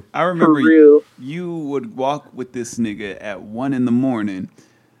platforms too. I remember For real. You would walk with this nigga at 1 a.m,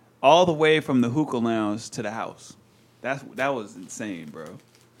 all the way from the hookah lounge to the house. That was insane, bro.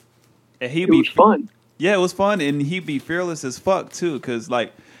 And It was fun. Yeah, it was fun, and he'd be fearless as fuck too. Cause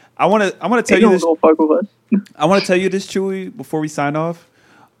like, I want to tell you this. Don't fuck with us. I want to tell you this, Chewy, before we sign off.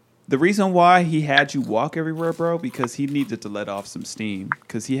 The reason why he had you walk everywhere, bro, because he needed to let off some steam.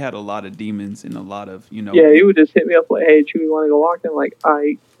 Because he had a lot of demons and a lot of, Yeah, he would just hit me up like, "Hey, Chewy, want to go walk?" And I'm like,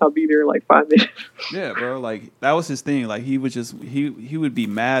 I'll be there in like 5 minutes. Yeah, bro. Like that was his thing. Like he would just he would be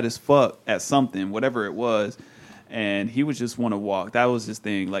mad as fuck at something, whatever it was, and he would just want to walk. That was his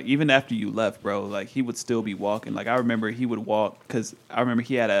thing. Like even after you left, bro, like he would still be walking. Like I remember he would walk because I remember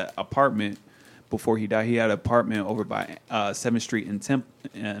he had an apartment. Before he died, he had an apartment over by 7th Street in Juan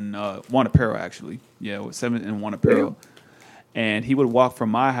Aparo, actually. Yeah, it was 7th and Juan Aparo. And he would walk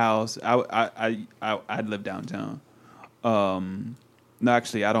from my house. I'd live downtown. No,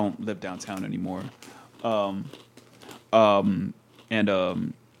 actually, I don't live downtown anymore.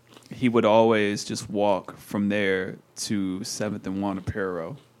 He would always just walk from there to 7th and Juan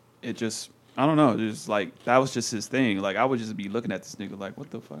Aparo. It just... I don't know. Just like that was just his thing. Like I would just be looking at this nigga like,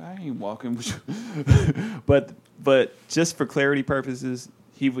 what the fuck? I ain't walking with you. but just for clarity purposes,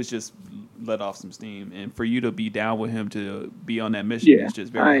 he was just let off some steam. And for you to be down with him to be on that mission is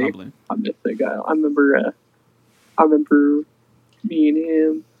just very humbling. I'm just that guy. I remember me and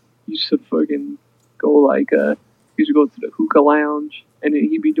him used to fucking go like used to go to the hookah lounge and then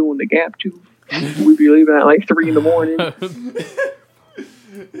he'd be doing the gap tooth. We'd be leaving at like 3 a.m.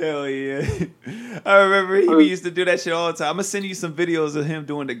 Hell yeah. I remember he used to do that shit all the time. I'm going to send you some videos of him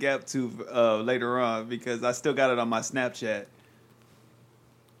doing the gap tooth later on because I still got it on my Snapchat.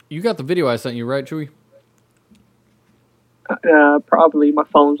 You got the video I sent you, right, Chewy? Probably. My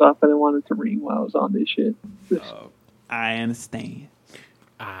phone's off. I didn't want it to ring while I was on this shit. I understand.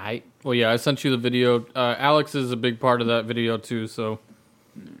 Alright. Well, yeah, I sent you the video. Alex is a big part of that video, too, so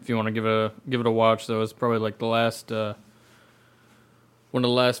if you want to give it a watch, though, it's probably like the last... one of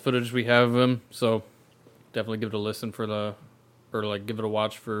the last footage we have of him, so definitely give it a listen give it a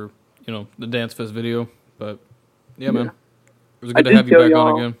watch for, the Dance Fest video. But, yeah, man. It was good to have you back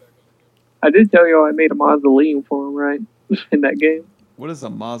on again. I did tell y'all I made a mausoleum for him, right? In that game. What is a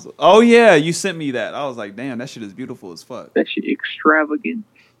mausoleum? Oh, yeah, you sent me that. I was like, damn, that shit is beautiful as fuck. That shit extravagant.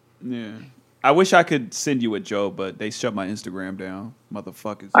 Yeah. I wish I could send you a Joe, but they shut my Instagram down.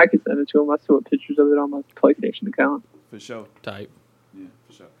 Motherfuckers. I could send it to him. I still have pictures of it on my PlayStation account. For sure. Type. Yeah,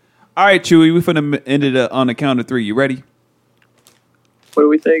 for sure. All right, Chewy, we're finna end it on the count of 3. You ready? What do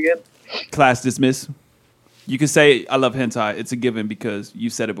we say again? Class dismiss. You can say, I love hentai. It's a given because you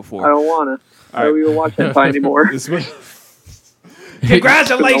said it before. I don't want to. I don't even watch hentai anymore.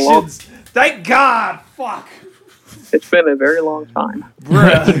 Congratulations. Thank God. Fuck. It's been a very long time.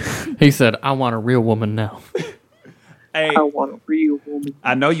 Bruh. He said, I want a real woman now. Hey, I want a real woman.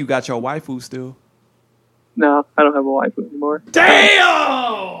 I know you got your waifu still. No, I don't have a wife anymore.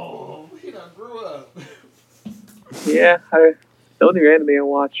 Damn! He done grew up. Yeah, the only anime I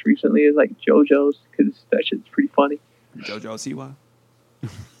watched recently is like JoJo's because that shit's pretty funny. JoJo Siwa?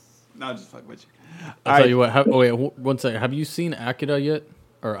 No, I'm just fucking with you. I'll tell you what. Wait, one second. Have you seen Akira yet?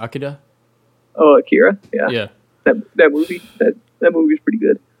 Or Akira? Oh, Akira? Yeah. Yeah. That movie? That movie's pretty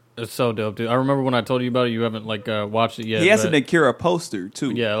good. It's so dope, dude. I remember when I told you about it, you haven't watched it yet. He has an Akira poster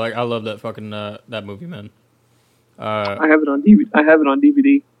too. Yeah, I love that fucking that movie, man. I have it on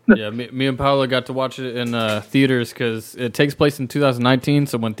DVD. Yeah, me and Paula got to watch it in theaters because it takes place in 2019.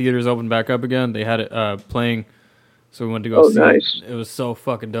 So when theaters opened back up again, they had it playing. So we went to go see nice. it. It was so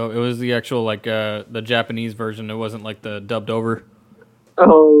fucking dope. It was the actual the Japanese version. It wasn't like the dubbed over.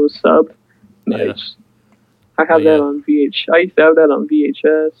 Oh, sub. Nice. Yeah. I have that on VH. I used to have that on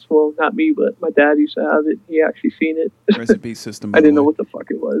VHS. Well, not me, but my dad used to have it. He actually seen it. Recipe system. I didn't know what the fuck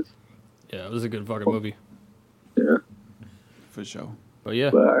it was. Yeah, it was a good fucking movie. Yeah. For sure. But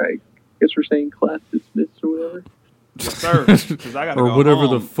yeah. But, all right. Guess we're saying class dismissed or whatever. Yes, sir. 'Cause I gotta or go whatever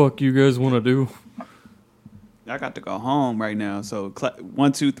home. the fuck you guys want to do. I got to go home right now. So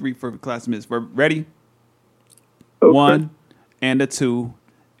 1, 2, 3 for class dismissed. We're ready? Okay. 1 and a 2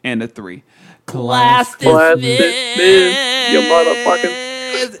 and a 3. Class dismissed. You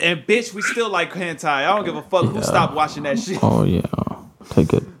motherfuckers. And bitch, we still like hentai. I don't give a fuck who stopped watching that shit. Oh yeah,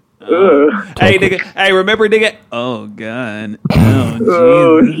 take it. Hey nigga, hey, remember nigga? Oh god.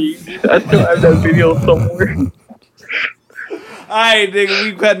 Oh Jesus. Jesus. I still have that video somewhere. Alright, nigga,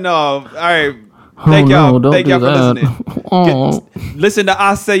 we cutting off. Alright. Thank Oh, y'all. no, don't Thank do y'all for that. listening. Oh. Listen to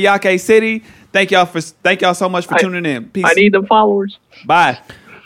Asayake City. Thank y'all so much for tuning in. Peace. I need the followers. Bye.